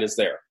upside is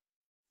there.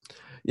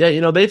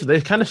 Yeah,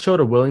 they've kind of showed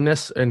a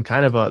willingness and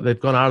kind of they've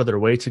gone out of their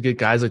way to get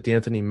guys like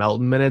D'Anthony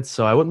Melton minutes.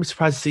 So I wouldn't be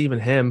surprised to see even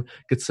him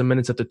get some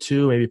minutes at the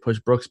 2, maybe push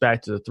Brooks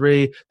back to the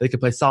 3. They could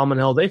play Solomon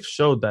Hill. They've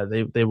showed that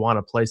they want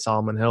to play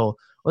Solomon Hill.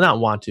 Well, not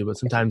want to, but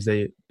sometimes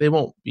they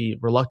won't be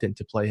reluctant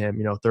to play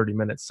him, 30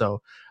 minutes.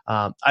 So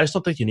I just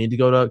don't think you need to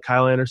go to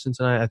Kyle Anderson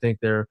tonight. I think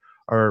there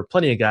or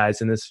plenty of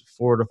guys in this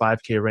 4 to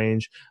 5K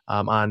range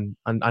on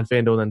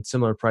FanDuel, and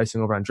similar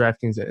pricing over on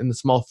DraftKings in the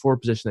small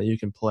forward position that you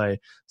can play.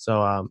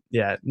 So,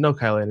 no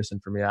Kyle Anderson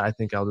for me. I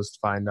think I'll just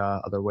find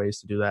other ways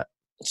to do that.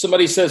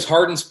 Somebody says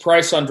Harden's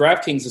price on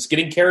DraftKings is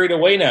getting carried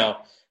away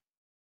now.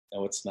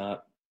 No, it's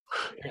not.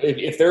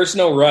 If there's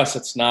no Russ,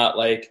 it's not.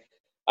 Like,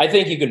 I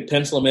think you can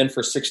pencil him in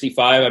for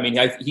 65. I mean,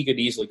 he could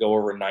easily go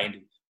over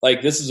 90.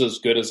 Like, this is as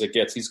good as it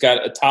gets. He's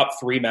got a top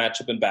 3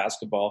 matchup in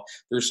basketball.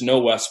 There's no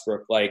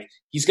Westbrook. Like,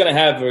 he's going to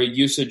have a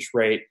usage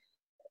rate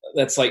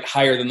that's like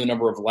higher than the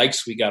number of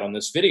likes we got on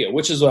this video,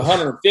 which is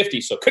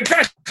 150. So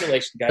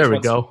congratulations, guys. There we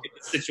go.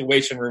 The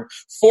Situation Room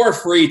for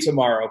free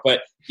tomorrow.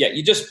 But yeah,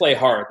 you just play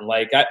hard.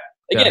 Like, I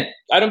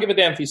don't give a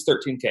damn if he's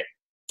 13K.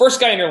 First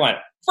guy in your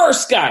lineup.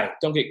 First guy.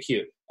 Don't get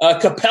cute.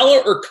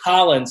 Capella or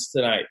Collins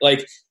tonight?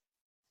 Like,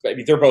 I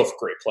mean, they're both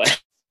great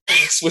plays.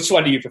 Which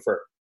one do you prefer?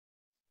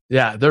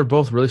 Yeah, they're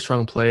both really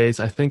strong plays.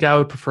 I think I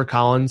would prefer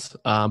Collins,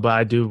 but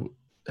I do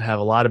have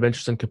a lot of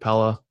interest in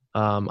Capella.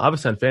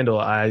 Obviously on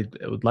FanDuel, I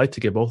would like to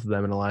get both of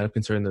them in a lineup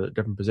considering the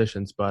different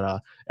positions,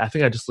 but I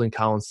think I just lean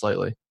Collins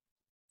slightly.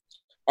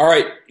 All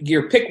right,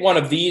 you pick one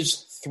of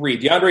these 3.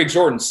 DeAndre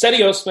Jordan,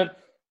 Cedi Osman,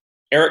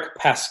 Eric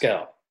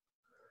Pascal.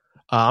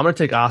 I'm going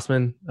to take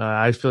Osman.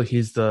 I feel like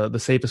he's the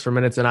safest for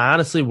minutes. And I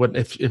honestly would,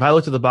 if I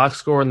looked at the box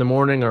score in the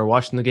morning or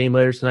watching the game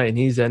later tonight and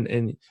he's in,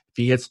 and if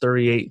he hits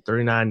 38,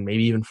 39,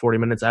 maybe even 40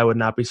 minutes, I would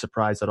not be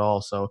surprised at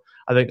all. So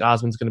I think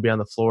Osman's going to be on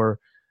the floor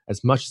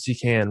as much as he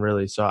can,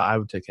 really. So I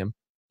would take him.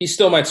 He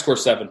still might score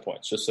 7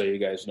 points, just so you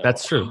guys know.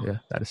 That's true. Yeah,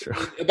 that is true.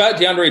 About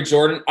DeAndre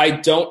Jordan, I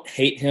don't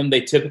hate him. They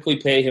typically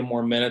pay him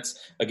more minutes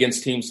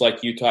against teams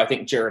like Utah. I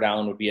think Jared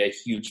Allen would be a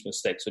huge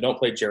mistake, so don't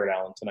play Jared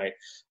Allen tonight.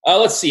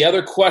 Let's see.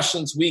 Other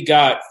questions we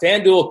got.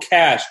 FanDuel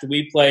Cash, do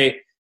we play?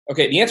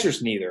 Okay, the answer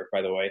is neither,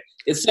 by the way.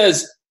 It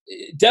says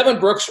Devin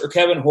Brooks or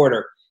Kevin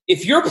Huerter.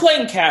 If you're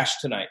playing Cash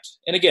tonight,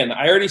 and again,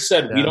 I already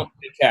said we don't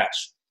play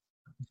Cash.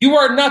 You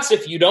are nuts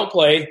if you don't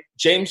play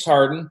James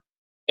Harden,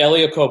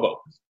 Elie Okobo.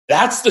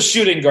 That's the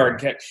shooting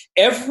guard.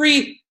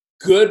 Every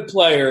good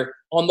player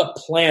on the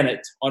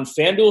planet on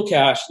FanDuel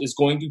Cash is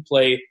going to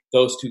play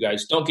those 2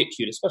 guys. Don't get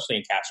cute, especially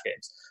in cash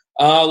games.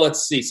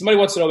 Let's see. Somebody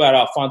wants to know about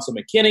Alfonso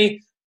McKinney.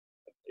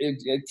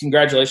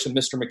 Congratulations,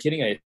 Mr.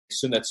 McKinney. I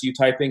assume that's you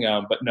typing,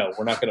 but no,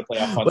 we're not going to play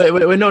Alfonso.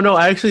 Wait, no.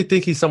 I actually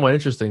think he's somewhat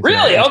interesting.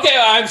 Really? Okay,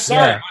 I'm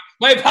sorry. Yeah.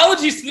 My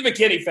apologies to the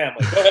McKinney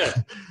family. Go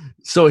ahead.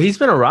 So he's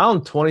been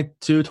around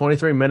 22,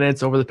 23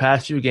 minutes over the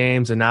past few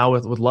games, and now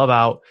with Love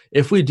out,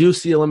 if we do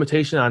see a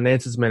limitation on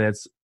Nance's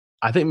minutes,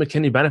 I think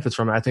McKinney benefits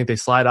from it. I think they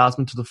slide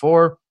Osman to the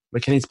 4.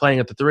 McKinney's playing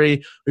at the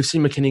 3. We've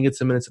seen McKinney get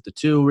some minutes at the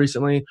 2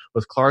 recently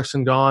with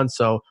Clarkson gone.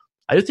 So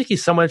I do think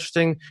he's somewhat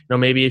interesting. You know,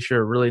 maybe if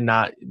you're really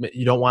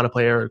you don't want to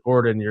play Eric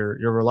Gordon, you're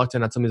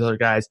reluctant on some of these other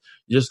guys,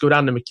 you just go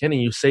down to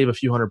McKinney, you save a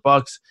few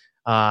 $100,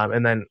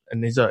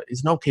 and he's an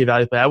okay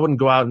value play. I wouldn't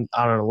go out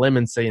on a limb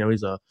and say,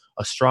 he's a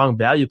strong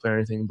value player or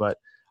anything, but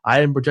I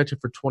am projected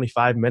for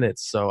 25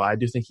 minutes, so I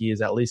do think he is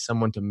at least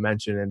someone to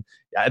mention.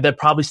 And that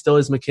probably still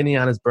is McKinney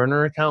on his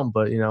burner account,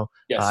 but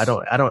yes. I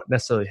don't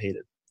necessarily hate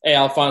it. Hey,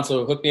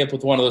 Alfonso, hook me up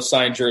with one of those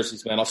signed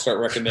jerseys, man. I'll start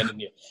recommending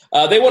you.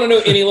 They want to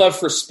know any love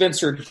for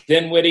Spencer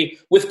Dinwiddie.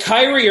 With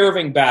Kyrie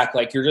Irving back,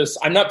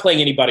 I'm not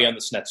playing anybody on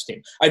this Nets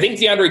team. I think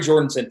DeAndre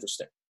Jordan's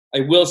interesting.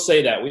 I will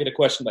say that. We had a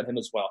question about him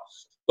as well.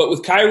 But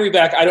with Kyrie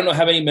back, I don't know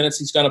how many minutes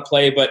he's going to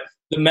play, but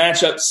the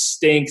matchup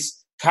stinks.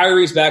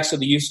 Kyrie's back, so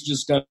the usage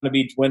is going to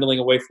be dwindling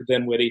away for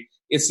Dinwiddie.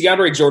 It's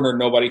DeAndre Jordan or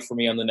nobody for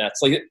me on the Nets.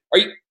 Like, are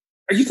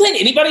you playing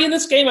anybody in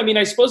this game? I mean,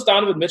 I suppose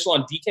Donovan Mitchell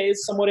on DK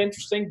is somewhat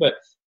interesting, but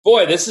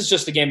boy, this is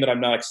just a game that I'm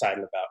not excited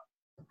about.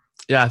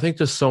 Yeah, I think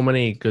just so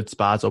many good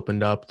spots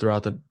opened up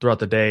throughout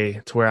the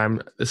day to where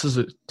this is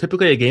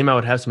typically a game I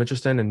would have some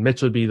interest in, and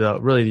Mitch would be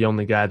really the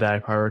only guy that I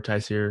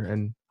prioritize here.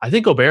 And I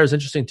think Gobert is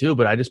interesting too,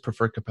 but I just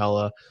prefer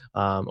Capella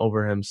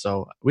over him.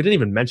 So we didn't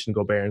even mention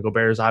Gobert, and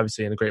Gobert is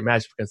obviously in a great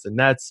matchup against the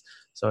Nets,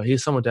 so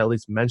he's someone to at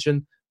least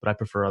mention, but I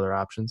prefer other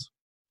options.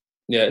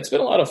 Yeah, it's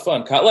been a lot of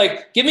fun.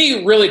 Like, give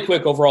me really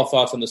quick overall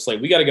thoughts on the slate.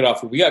 We got to get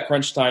off here. We got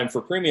crunch time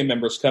for premium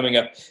members coming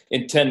up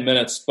in 10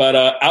 minutes. But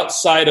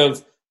outside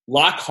of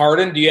Lock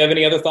Harden, do you have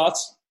any other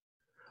thoughts?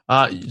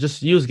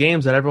 Just use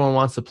games that everyone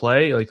wants to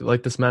play,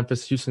 like this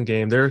Memphis-Houston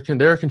game. There are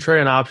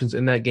contrarian options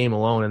in that game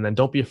alone, and then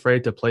don't be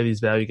afraid to play these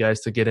value guys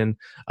to get in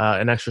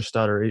an extra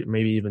stud or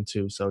maybe even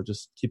 2. So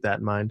just keep that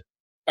in mind.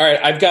 All right,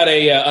 I've got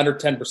a under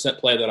 10%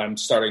 play that I'm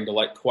starting to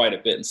like quite a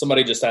bit, and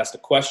somebody just asked a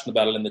question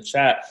about it in the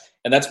chat,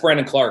 and that's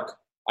Brandon Clark.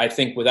 I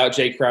think without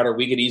Jay Crowder,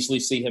 we could easily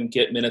see him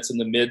get minutes in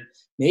the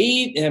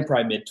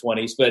probably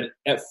mid-20s, but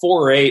at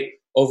 4-8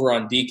 over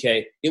on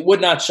DK, it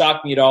would not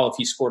shock me at all if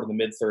he scored in the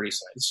mid-30s.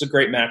 This is a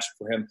great match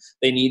for him.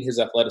 They need his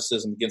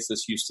athleticism against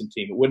this Houston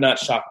team. It would not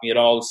shock me at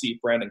all to see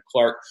Brandon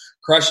Clark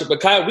crush it.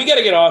 But, Kyle, we got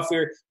to get off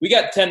here. We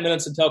got 10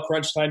 minutes until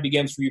crunch time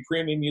begins for you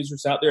premium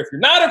users out there. If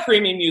you're not a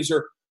premium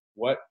user,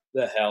 what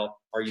the hell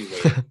are you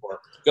waiting for?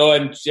 Go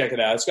ahead and check it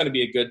out. It's going to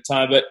be a good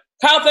time. But,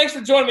 Kyle, thanks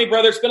for joining me,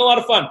 brother. It's been a lot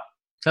of fun.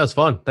 That was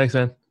fun. Thanks,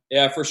 man.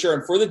 Yeah, for sure.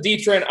 And for the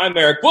D-Train, I'm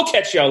Eric. We'll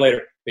catch y'all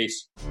later.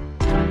 Peace.